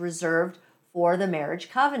it is reserved for the marriage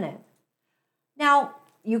covenant. Now,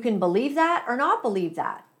 you can believe that or not believe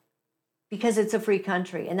that. because it's a free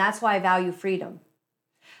country. And that's why I value freedom.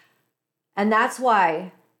 And that's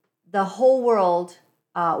why the whole world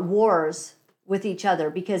wars with each other,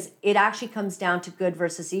 because it actually comes down to good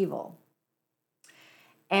versus evil.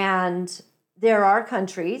 And there are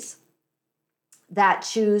countries that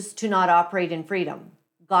choose to not operate in freedom,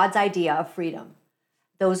 God's idea of freedom.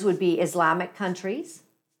 Those would be Islamic countries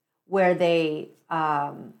where they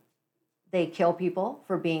kill people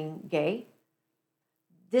for being gay.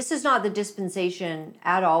 This is not the dispensation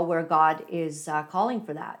at all where God is calling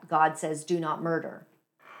for that. God says, do not murder.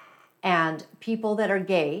 And people that are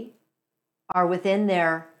gay are within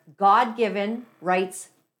their God-given rights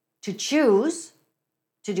to choose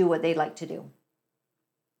to do what they'd like to do.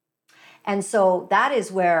 And so that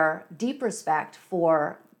is where deep respect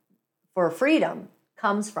for freedom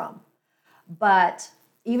comes from. But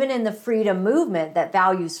even in the freedom movement that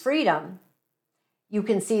values freedom, you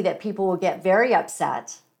can see that people will get very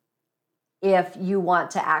upset if you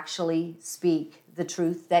want to actually speak the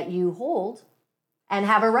truth that you hold and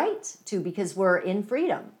have a right to, because we're in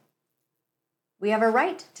freedom. We have a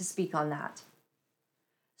right to speak on that.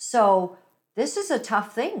 So this is a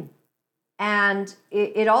tough thing. And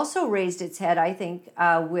it also raised its head, I think,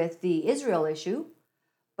 with the Israel issue,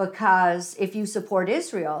 because if you support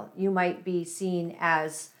Israel, you might be seen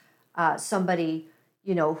as somebody,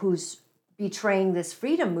 who's betraying this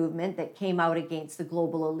freedom movement that came out against the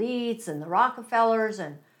global elites and the Rockefellers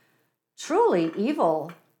and truly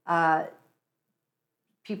evil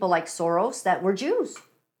people like Soros that were Jews.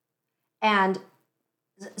 And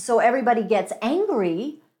so everybody gets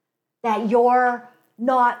angry that you're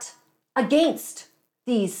not against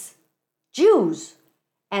these Jews.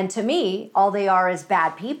 And to me, all they are is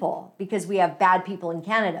bad people, because we have bad people in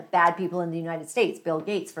Canada, bad people in the United States, Bill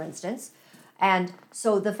Gates, for instance. And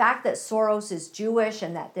so the fact that Soros is Jewish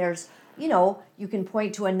and that there's, you can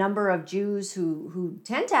point to a number of Jews who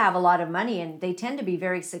tend to have a lot of money, and they tend to be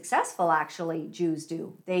very successful, actually, Jews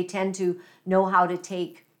do. They tend to know how to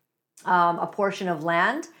take a portion of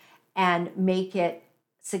land and make it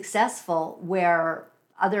successful, where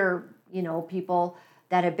other, people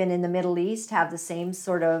that have been in the Middle East have the same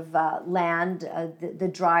sort of land, the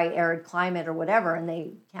dry, arid climate or whatever, and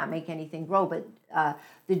they can't make anything grow. But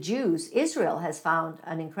the Jews, Israel has found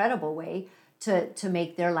an incredible way to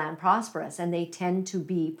make their land prosperous, and they tend to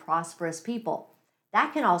be prosperous people.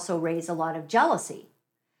 That can also raise a lot of jealousy.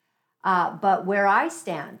 But where I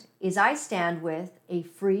stand is I stand with a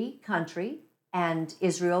free country, and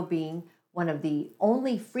Israel being one of the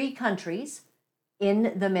only free countries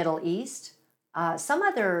in the Middle East. Some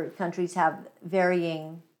other countries have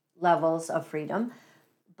varying levels of freedom,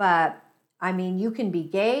 but I mean, you can be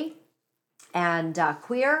gay and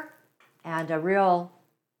queer and a real,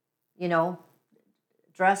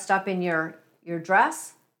 dressed up in your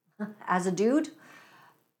dress as a dude,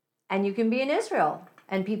 and you can be in Israel,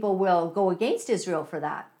 and people will go against Israel for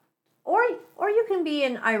that. Or you can be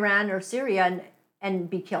in Iran or Syria and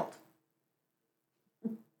be killed.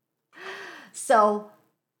 So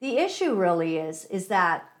the issue really is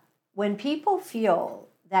that when people feel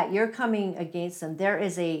that you're coming against them, there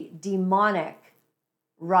is a demonic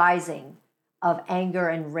rising of anger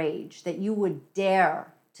and rage that you would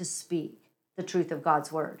dare to speak the truth of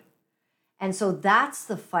God's word. And so that's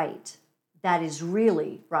the fight that is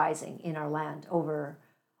really rising in our land over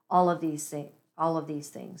all of these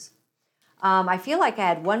things. I feel like I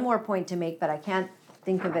had one more point to make, but I can't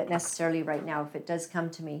think of it necessarily right now. If it does come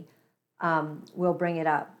to me, we'll bring it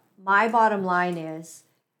up. My bottom line is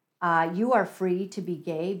you are free to be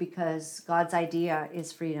gay because God's idea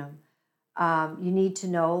is freedom. You need to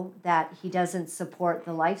know that He doesn't support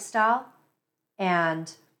the lifestyle.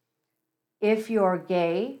 And if you're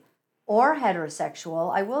gay or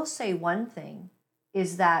heterosexual, I will say one thing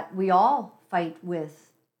is that we all fight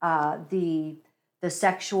with the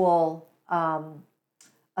sexual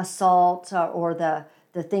assault or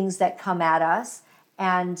the things that come at us.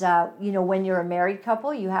 And, when you're a married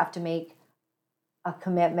couple, you have to make a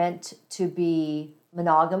commitment to be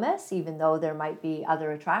monogamous, even though there might be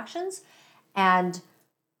other attractions. And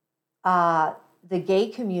the gay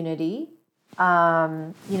community,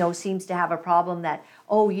 seems to have a problem that,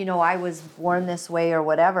 I was born this way or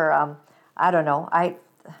whatever. I don't know. I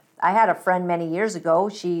had a friend many years ago.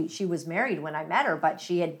 She was married when I met her, but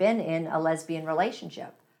she had been in a lesbian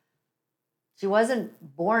relationship. She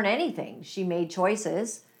wasn't born anything. She made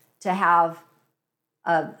choices to have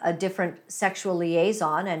a different sexual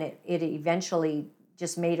liaison, and it eventually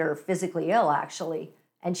just made her physically ill, actually,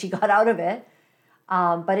 and she got out of it.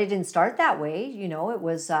 But it didn't start that way. It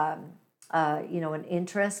was, an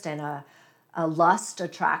interest and a lust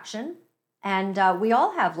attraction. And we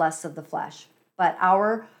all have lusts of the flesh, but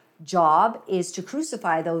our job is to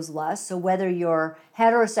crucify those lusts. So whether you're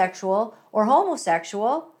heterosexual or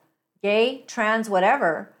homosexual, gay, trans,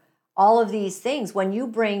 whatever, all of these things, when you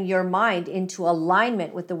bring your mind into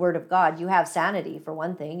alignment with the Word of God, you have sanity, for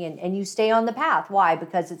one thing, and you stay on the path. Why?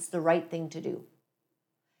 Because it's the right thing to do.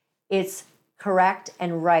 It's correct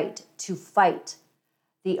and right to fight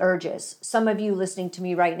the urges. Some of you listening to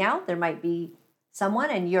me right now, there might be someone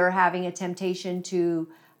and you're having a temptation to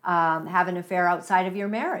have an affair outside of your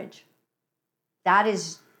marriage. That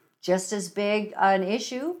is just as big an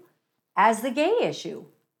issue as the gay issue.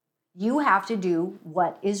 You have to do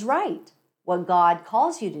what is right, what God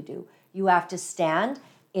calls you to do. You have to stand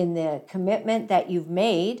in the commitment that you've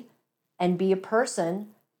made and be a person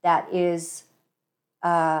that is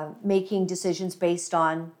making decisions based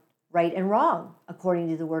on right and wrong, according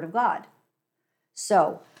to the Word of God.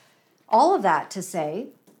 So, all of that to say,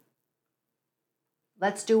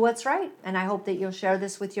 let's do what's right. And I hope that you'll share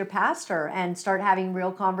this with your pastor and start having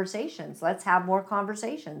real conversations. Let's have more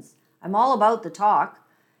conversations. I'm all about the talk,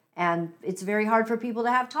 and it's very hard for people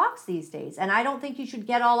to have talks these days. And I don't think you should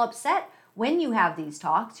get all upset when you have these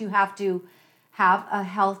talks. You have to have a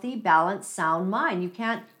healthy, balanced, sound mind. You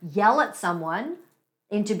can't yell at someone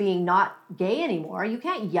into being not gay anymore. You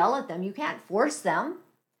can't yell at them. You can't force them.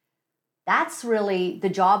 That's really the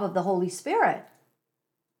job of the Holy Spirit.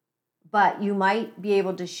 But you might be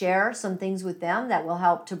able to share some things with them that will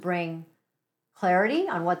help to bring clarity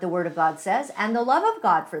on what the Word of God says and the love of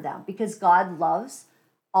God for them, because God loves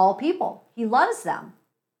all people. He loves them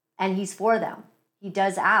and He's for them. He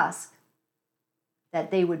does ask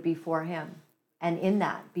that they would be for Him and in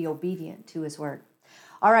that be obedient to His Word.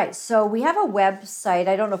 All right, so we have a website.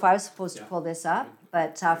 I don't know if I was supposed to pull this up,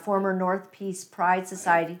 but former North Peace Pride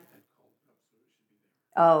Society.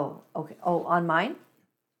 Oh, okay. Oh, on mine?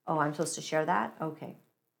 Oh, I'm supposed to share that? Okay,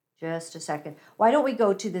 just a second. Why don't we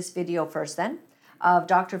go to this video first then of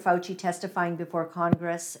Dr. Fauci testifying before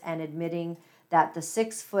Congress and admitting that the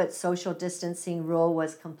 6-foot social distancing rule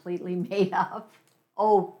was completely made up.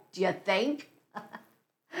 Oh, do you think?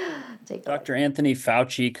 Dr. Anthony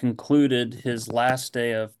Fauci concluded his last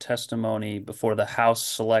day of testimony before the House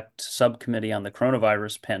Select Subcommittee on the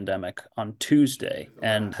Coronavirus Pandemic on Tuesday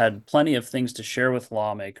and had plenty of things to share with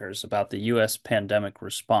lawmakers about the U.S. pandemic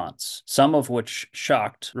response, some of which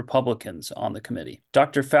shocked Republicans on the committee.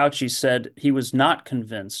 Dr. Fauci said he was not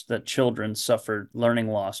convinced that children suffered learning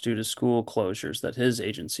loss due to school closures that his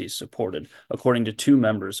agency supported, according to 2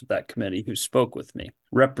 members of that committee who spoke with me.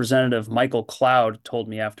 Representative Michael Cloud told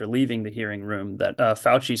me after leaving the hearing room that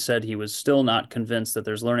Fauci said he was still not convinced that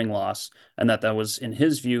there's learning loss and that was, in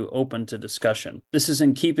his view, open to discussion. This is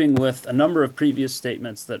in keeping with a number of previous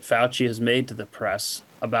statements that Fauci has made to the press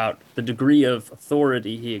about the degree of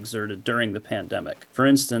authority he exerted during the pandemic. For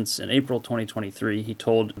instance, in April 2023, he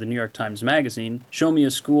told the New York Times Magazine, "Show me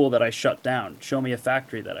a school that I shut down. Show me a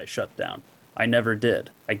factory that I shut down." I never did.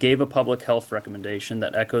 I gave a public health recommendation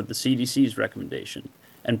that echoed the CDC's recommendation,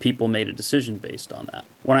 and people made a decision based on that.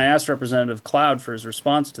 When I asked Representative Cloud for his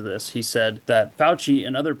response to this, he said that Fauci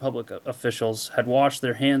and other public officials had washed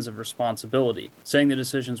their hands of responsibility, saying the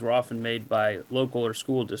decisions were often made by local or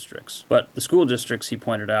school districts. But the school districts, he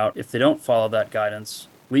pointed out, if they don't follow that guidance,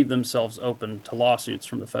 leave themselves open to lawsuits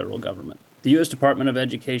from the federal government. The U.S. Department of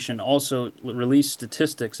Education also released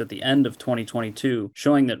statistics at the end of 2022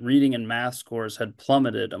 showing that reading and math scores had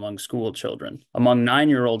plummeted among school children. Among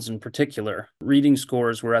 9-year-olds in particular, reading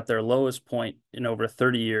scores were at their lowest point in over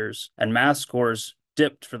 30 years, and math scores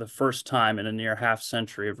dipped for the first time in a near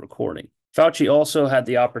half-century of recording. Fauci also had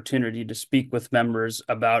the opportunity to speak with members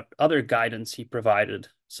about other guidance he provided,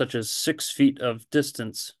 such as 6 feet of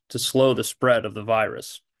distance to slow the spread of the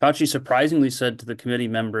virus. Fauci surprisingly said to the committee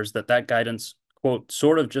members that guidance, quote,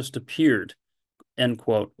 sort of just appeared, end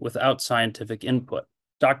quote, without scientific input.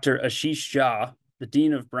 Dr. Ashish Jha, the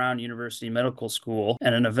dean of Brown University Medical School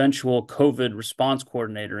and an eventual COVID response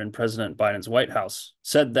coordinator in President Biden's White House,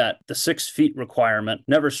 said that the 6 feet requirement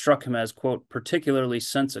never struck him as, quote, particularly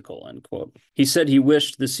sensical, end quote. He said he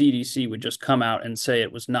wished the CDC would just come out and say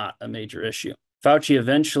it was not a major issue. Fauci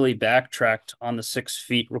eventually backtracked on the 6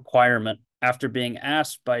 feet requirement after being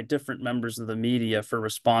asked by different members of the media for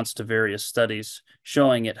response to various studies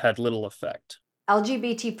showing it had little effect.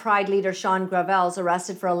 LGBT Pride leader Sean Gravel's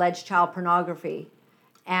arrested for alleged child pornography.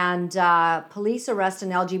 And police arrest an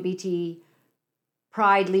LGBT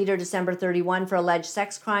Pride leader December 31 for alleged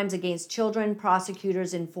sex crimes against children.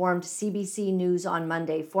 Prosecutors informed CBC News on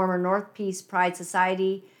Monday. Former North Peace Pride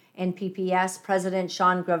Society and PPS President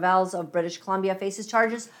Sean Gravels of British Columbia faces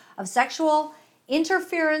charges of sexual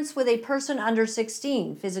interference with a person under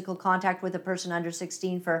 16, physical contact with a person under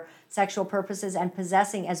 16 for sexual purposes, and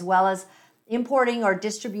possessing, as well as importing or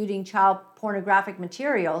distributing child pornographic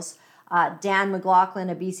materials. Dan McLaughlin,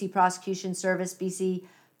 a BC Prosecution Service,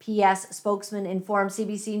 BCPS spokesman, informed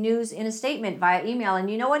CBC News in a statement via email.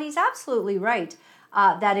 And you know what? He's absolutely right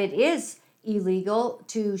that it is illegal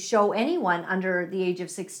to show anyone under the age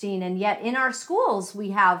of 16. And yet in our schools, we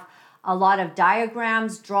have a lot of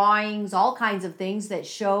diagrams, drawings, all kinds of things that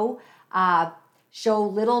show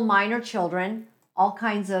little minor children all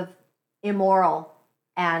kinds of immoral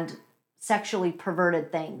and sexually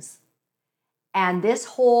perverted things. And this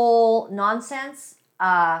whole nonsense,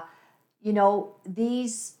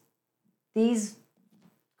 these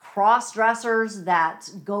cross-dressers that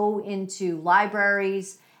go into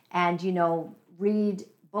libraries and, read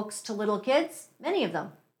books to little kids, many of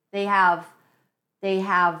them, they have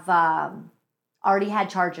already had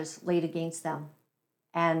charges laid against them.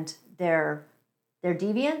 And they're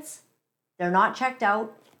deviants, they're not checked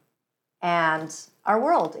out, and our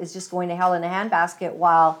world is just going to hell in a handbasket,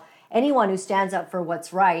 while anyone who stands up for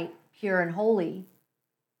what's right, pure and holy,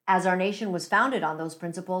 as our nation was founded on those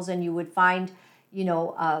principles, and you would find,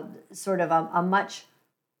 sort of a much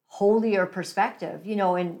holier perspective.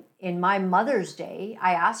 In my mother's day,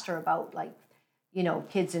 I asked her about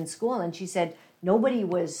kids in school, and she said nobody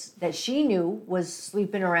that she knew was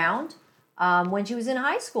sleeping around when she was in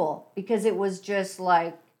high school, because it was just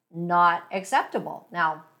not acceptable.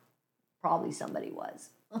 Now, probably somebody was,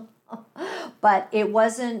 but it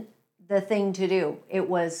wasn't the thing to do. It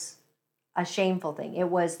was a shameful thing. It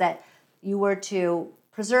was that you were to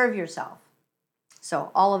preserve yourself.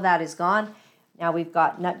 So all of that is gone. Now we've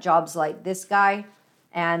got nut jobs like this guy,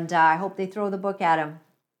 and I hope they throw the book at him.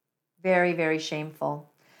 Very, very shameful.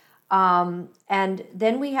 And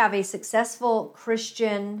then we have a successful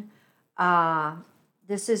Christian,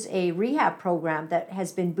 this is a rehab program that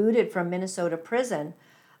has been booted from Minnesota prison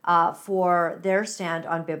for their stand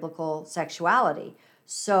on biblical sexuality.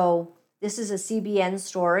 So this is a CBN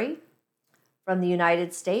story from the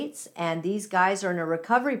United States, and these guys are in a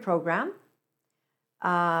recovery program.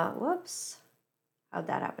 Whoops, how'd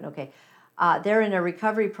that happen? Okay, they're in a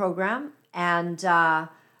recovery program, and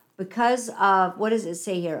because of, what does it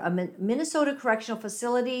say here? A Minnesota correctional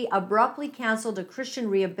facility abruptly canceled a Christian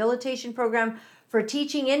rehabilitation program for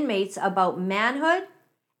teaching inmates about manhood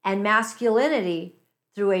and masculinity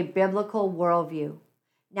through a biblical worldview.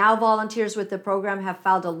 Now volunteers with the program have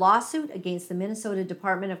filed a lawsuit against the Minnesota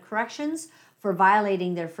Department of Corrections for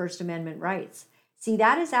violating their First Amendment rights. See,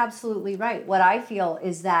 that is absolutely right. What I feel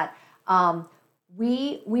is that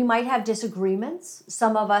we might have disagreements.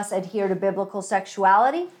 Some of us adhere to biblical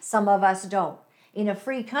sexuality, some of us don't. In a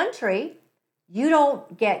free country, you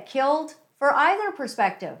don't get killed for either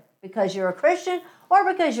perspective, because you're a Christian or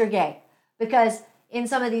because you're gay. Because in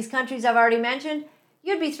some of these countries I've already mentioned,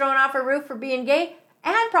 you'd be thrown off a roof for being gay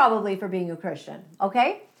and probably for being a Christian,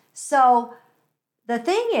 okay? So the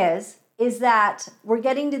thing is that we're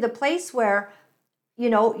getting to the place where,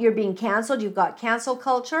 you're being canceled, you've got cancel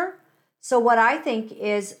culture. So what I think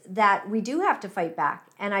is that we do have to fight back,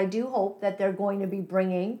 and I do hope that they're going to be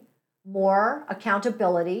bringing more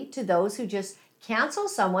accountability to those who just cancel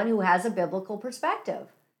someone who has a biblical perspective.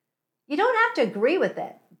 You don't have to agree with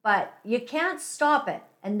it, but you can't stop it,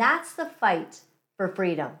 and that's the fight for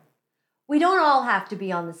freedom. We don't all have to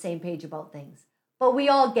be on the same page about things, but we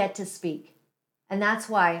all get to speak, and that's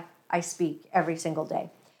why I speak every single day.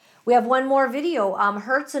 We have one more video.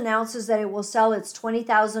 Hertz announces that it will sell its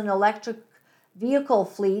 20,000 electric vehicle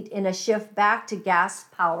fleet in a shift back to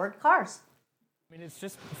gas-powered cars. I mean, it's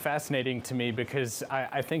just fascinating to me because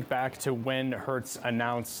I think back to when Hertz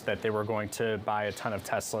announced that they were going to buy a ton of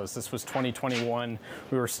Teslas. This was 2021.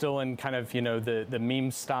 We were still in kind of, the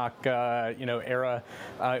meme stock, era.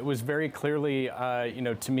 It was very clearly,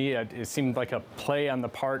 to me, it seemed like a play on the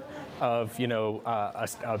part of,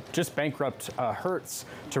 a just bankrupt Hertz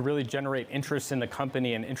to really generate interest in the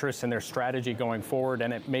company and interest in their strategy going forward.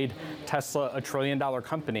 And it made Tesla a $1 trillion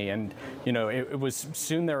company. And, it was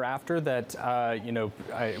soon thereafter that,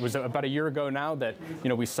 it was about a year ago now that,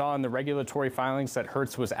 we saw in the regulatory filings that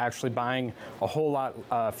Hertz was actually buying a whole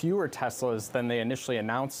lot fewer Teslas than they initially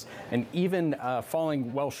announced, and even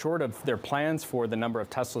falling well short of their plans for the number of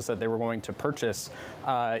Teslas that they were going to purchase.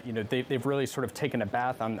 They've really sort of taken a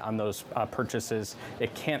bath on those purchases.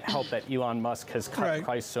 It can't help that Elon Musk has cut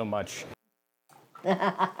price so much.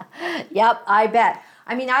 Yep, I bet.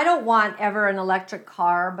 I mean, I don't want ever an electric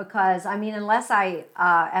car because, unless I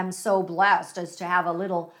am so blessed as to have a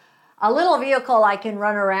little a little vehicle I can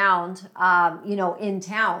run around, in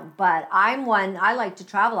town. But I'm one, I like to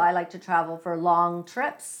travel. I like to travel for long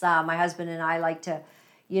trips. My husband and I like to,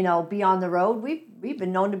 be on the road. We've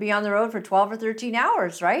been known to be on the road for 12 or 13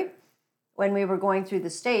 hours, right? When we were going through the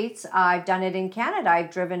States, I've done it in Canada. I've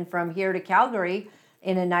driven from here to Calgary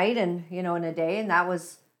in a night and, in a day. And that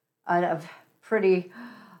was a pretty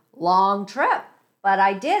long trip. But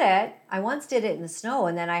I did it. I once did it in the snow,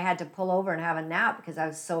 and then I had to pull over and have a nap because I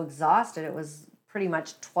was so exhausted. It was pretty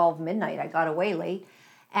much 12 midnight. I got away late.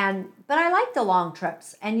 But I like the long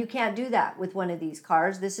trips, and you can't do that with one of these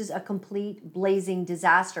cars. This is a complete blazing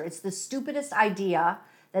disaster. It's the stupidest idea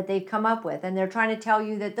that they've come up with, and they're trying to tell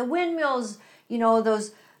you that the windmills,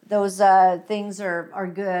 those things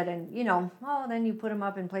are good, and then you put them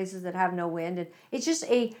up in places that have no wind, and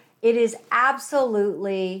it is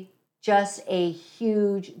absolutely just a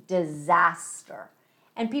huge disaster.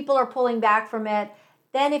 And people are pulling back from it.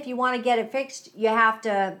 Then if you want to get it fixed, you have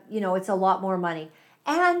to, it's a lot more money.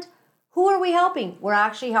 And who are we helping? We're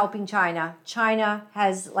actually helping China. China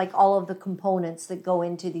has like all of the components that go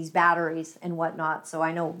into these batteries and whatnot. So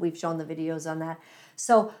I know we've shown the videos on that.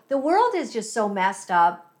 So the world is just so messed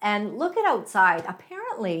up. And look at outside.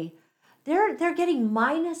 Apparently, they're getting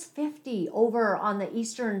minus 50 over on the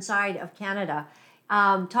eastern side of Canada.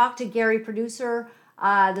 Talked to Gary, producer,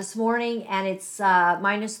 this morning, and it's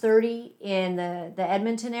minus 30 in the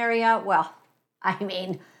Edmonton area. Well, I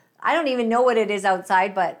mean, I don't even know what it is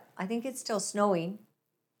outside, but I think it's still snowing,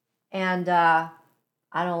 and I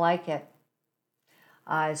don't like it.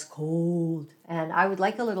 It's cold, and I would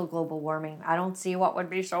like a little global warming. I don't see what would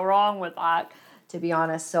be so wrong with that, to be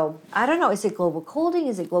honest. So I don't know. Is it global colding?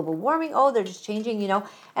 Is it global warming? Oh, they're just changing,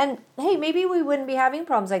 And hey, maybe we wouldn't be having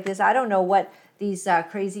problems like this. I don't know what these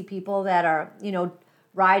crazy people that are,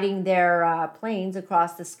 riding their planes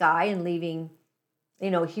across the sky and leaving,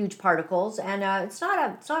 huge particles. And it's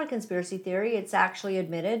not a conspiracy theory. It's actually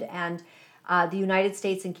admitted. And the United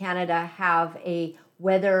States and Canada have a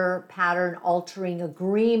weather pattern altering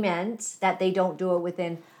agreement that they don't do it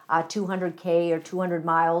within 200K or 200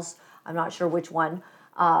 miles. I'm not sure which one,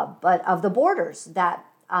 but of the borders that,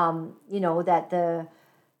 that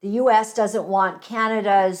the U.S. doesn't want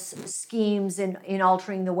Canada's schemes in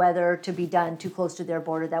altering the weather to be done too close to their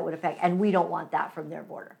border. That would affect, and we don't want that from their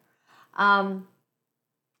border.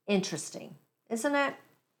 Interesting, isn't it?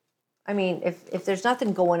 I mean, if there's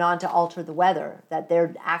nothing going on to alter the weather, that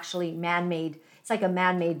they're actually man-made, it's like a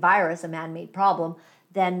man-made virus, a man-made problem,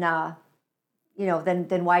 then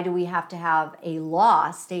then why do we have to have a law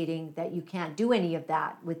stating that you can't do any of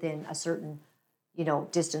that within a certain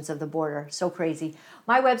distance of the border? So crazy.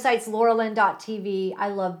 My website's lauralyn.tv. I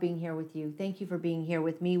love being here with you. Thank you for being here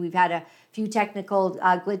with me. We've had a few technical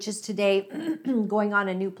glitches today going on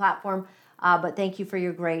a new platform, but thank you for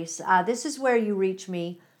your grace. This is where you reach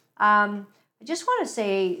me. I just want to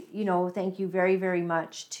say, thank you very, very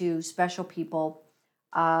much to special people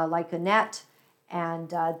like Annette and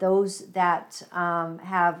those that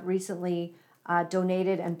have recently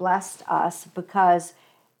donated and blessed us, because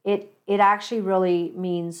it actually really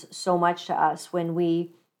means so much to us when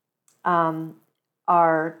we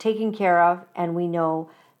are taken care of, and we know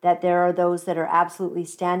that there are those that are absolutely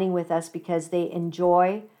standing with us because they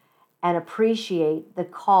enjoy and appreciate the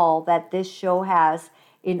call that this show has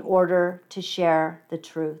in order to share the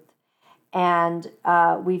truth. And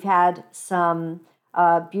we've had some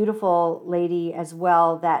beautiful lady as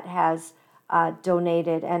well that has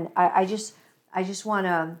donated, and I just want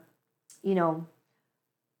to,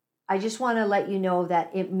 I just want to let you know that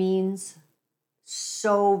it means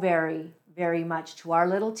so very, very much to our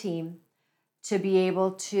little team to be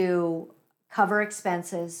able to cover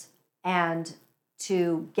expenses and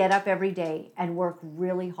to get up every day and work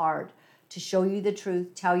really hard to show you the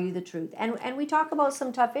truth, tell you the truth. And we talk about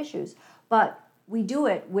some tough issues, but we do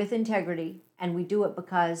it with integrity, and we do it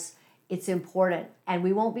because it's important, and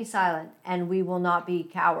we won't be silent, and we will not be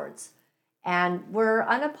cowards. And we're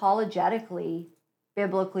unapologetically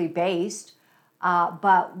biblically based,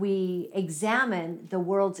 but we examine the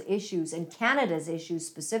world's issues and Canada's issues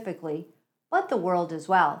specifically, but the world as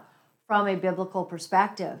well, from a biblical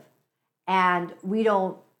perspective. And we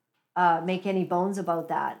don't make any bones about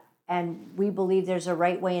that. And we believe there's a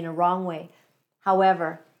right way and a wrong way.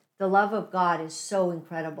 However, the love of God is so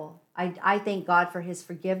incredible. I thank God for his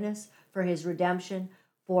forgiveness, for his redemption,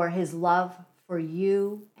 for his love for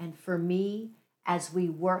you and for me as we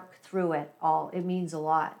work through it all. It means a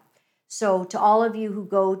lot. So to all of you who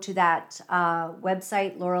go to that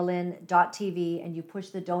website, lauralyn.tv, and you push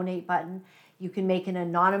the donate button, you can make an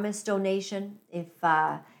anonymous donation if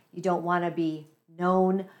you don't want to be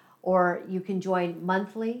known, or you can join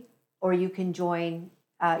monthly or you can join.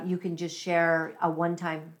 You can just share a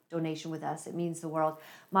one-time donation with us. It means the world.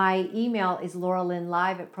 My email is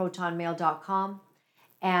lauralynnlive@protonmail.com,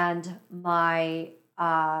 and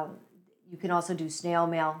you can also do snail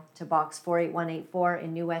mail to Box 48184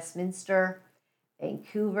 in New Westminster,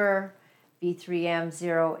 Vancouver,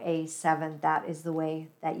 V3M0A7. That is the way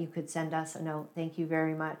that you could send us a note. Thank you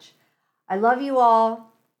very much. I love you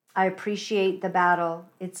all. I appreciate the battle.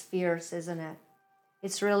 It's fierce, isn't it?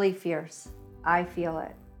 It's really fierce. I feel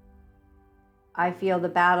it. I feel the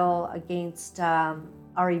battle against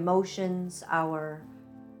our emotions, our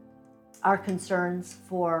concerns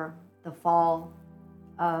for the fall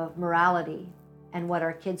of morality and what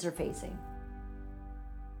our kids are facing.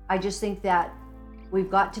 I just think that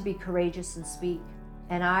we've got to be courageous and speak.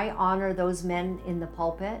 And I honor those men in the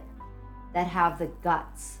pulpit that have the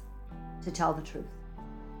guts to tell the truth,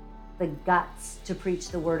 the guts to preach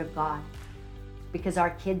the word of God, because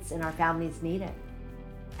our kids and our families need it.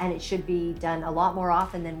 And it should be done a lot more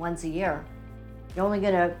often than once a year. You're only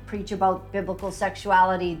going to preach about biblical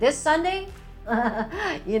sexuality this Sunday,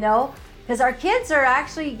 because our kids are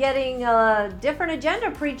actually getting a different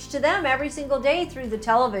agenda preached to them every single day through the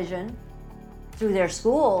television, through their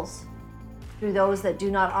schools, through those that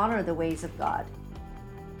do not honor the ways of God.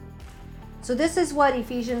 So this is what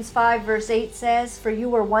Ephesians 5 verse 8 says, "For you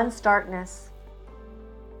were once darkness."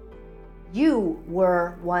 You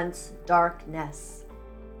were once darkness,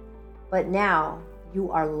 but now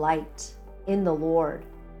you are light in the Lord.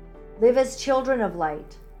 Live as children of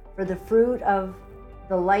light, for the fruit of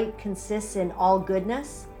the light consists in all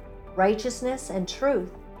goodness, righteousness, and truth.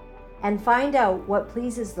 And find out what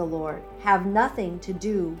pleases the Lord. Have nothing to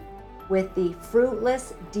do with the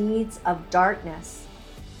fruitless deeds of darkness,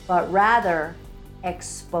 but rather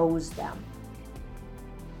expose them.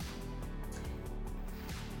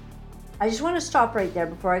 I just want to stop right there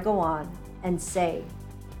before I go on and say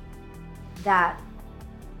that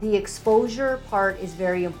the exposure part is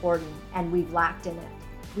very important, and we've lacked in it.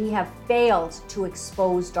 We have failed to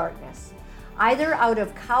expose darkness, either out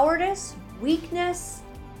of cowardice, weakness,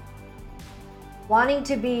 wanting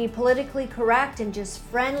to be politically correct and just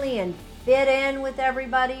friendly and fit in with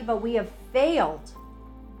everybody, but we have failed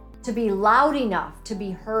to be loud enough to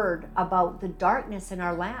be heard about the darkness in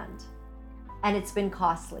our land. And it's been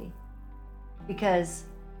costly, because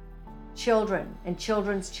children and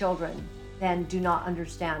children's children then do not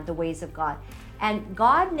understand the ways of God. And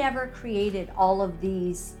God never created all of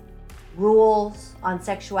these rules on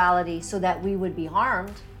sexuality so that we would be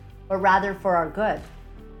harmed, but rather for our good.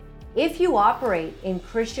 If you operate in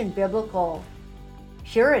Christian biblical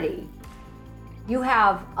purity, you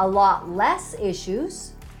have a lot less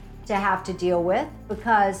issues to have to deal with,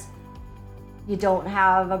 because you don't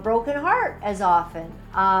have a broken heart as often.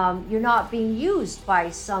 You're not being used by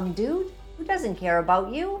some dude who doesn't care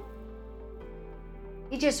about you.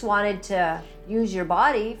 He just wanted to use your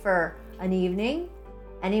body for an evening,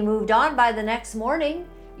 and he moved on by the next morning.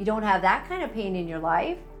 You don't have that kind of pain in your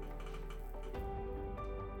life.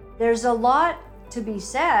 There's a lot to be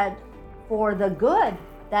said for the good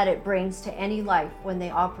that it brings to any life when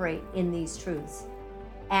they operate in these truths.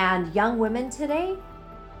 And young women today,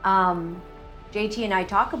 JT and I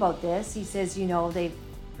talk about this. He says, they've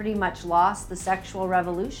pretty much lost the sexual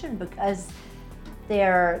revolution because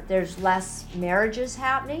there's less marriages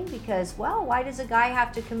happening, because, well, why does a guy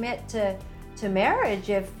have to commit to marriage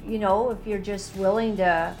if you're just willing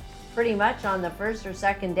to pretty much on the first or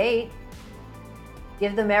second date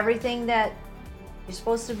give them everything that you're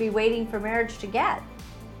supposed to be waiting for marriage to get,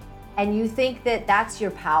 and you think that that's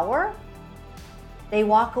your power? They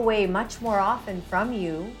walk away much more often from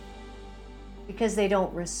you because they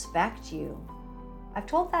don't respect you. I've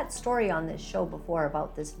told that story on this show before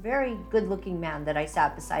about this very good-looking man that I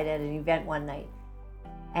sat beside at an event one night.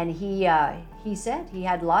 And he said he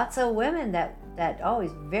had lots of women that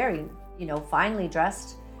he's very, finely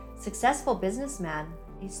dressed, successful businessman.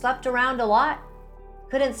 He slept around a lot,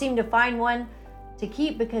 couldn't seem to find one to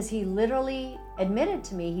keep, because he literally admitted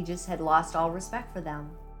to me he just had lost all respect for them.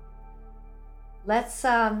 Let's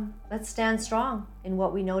stand strong in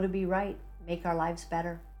what we know to be right, make our lives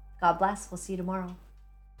better. God bless. We'll see you tomorrow.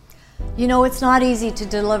 It's not easy to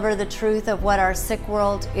deliver the truth of what our sick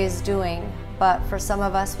world is doing, but for some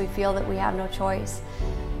of us, we feel that we have no choice.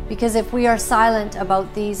 Because if we are silent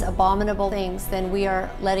about these abominable things, then we are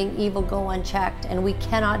letting evil go unchecked, and we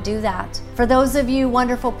cannot do that. For those of you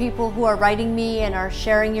wonderful people who are writing me and are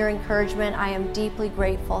sharing your encouragement, I am deeply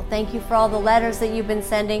grateful. Thank you for all the letters that you've been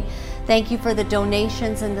sending. Thank you for the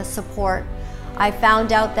donations and the support. I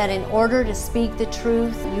found out that in order to speak the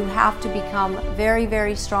truth, you have to become very,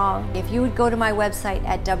 very strong. If you would go to my website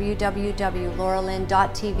at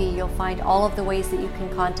www.lauralyn.tv, you'll find all of the ways that you can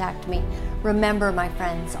contact me. Remember, my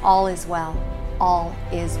friends, all is well. All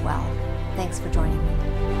is well. Thanks for joining me.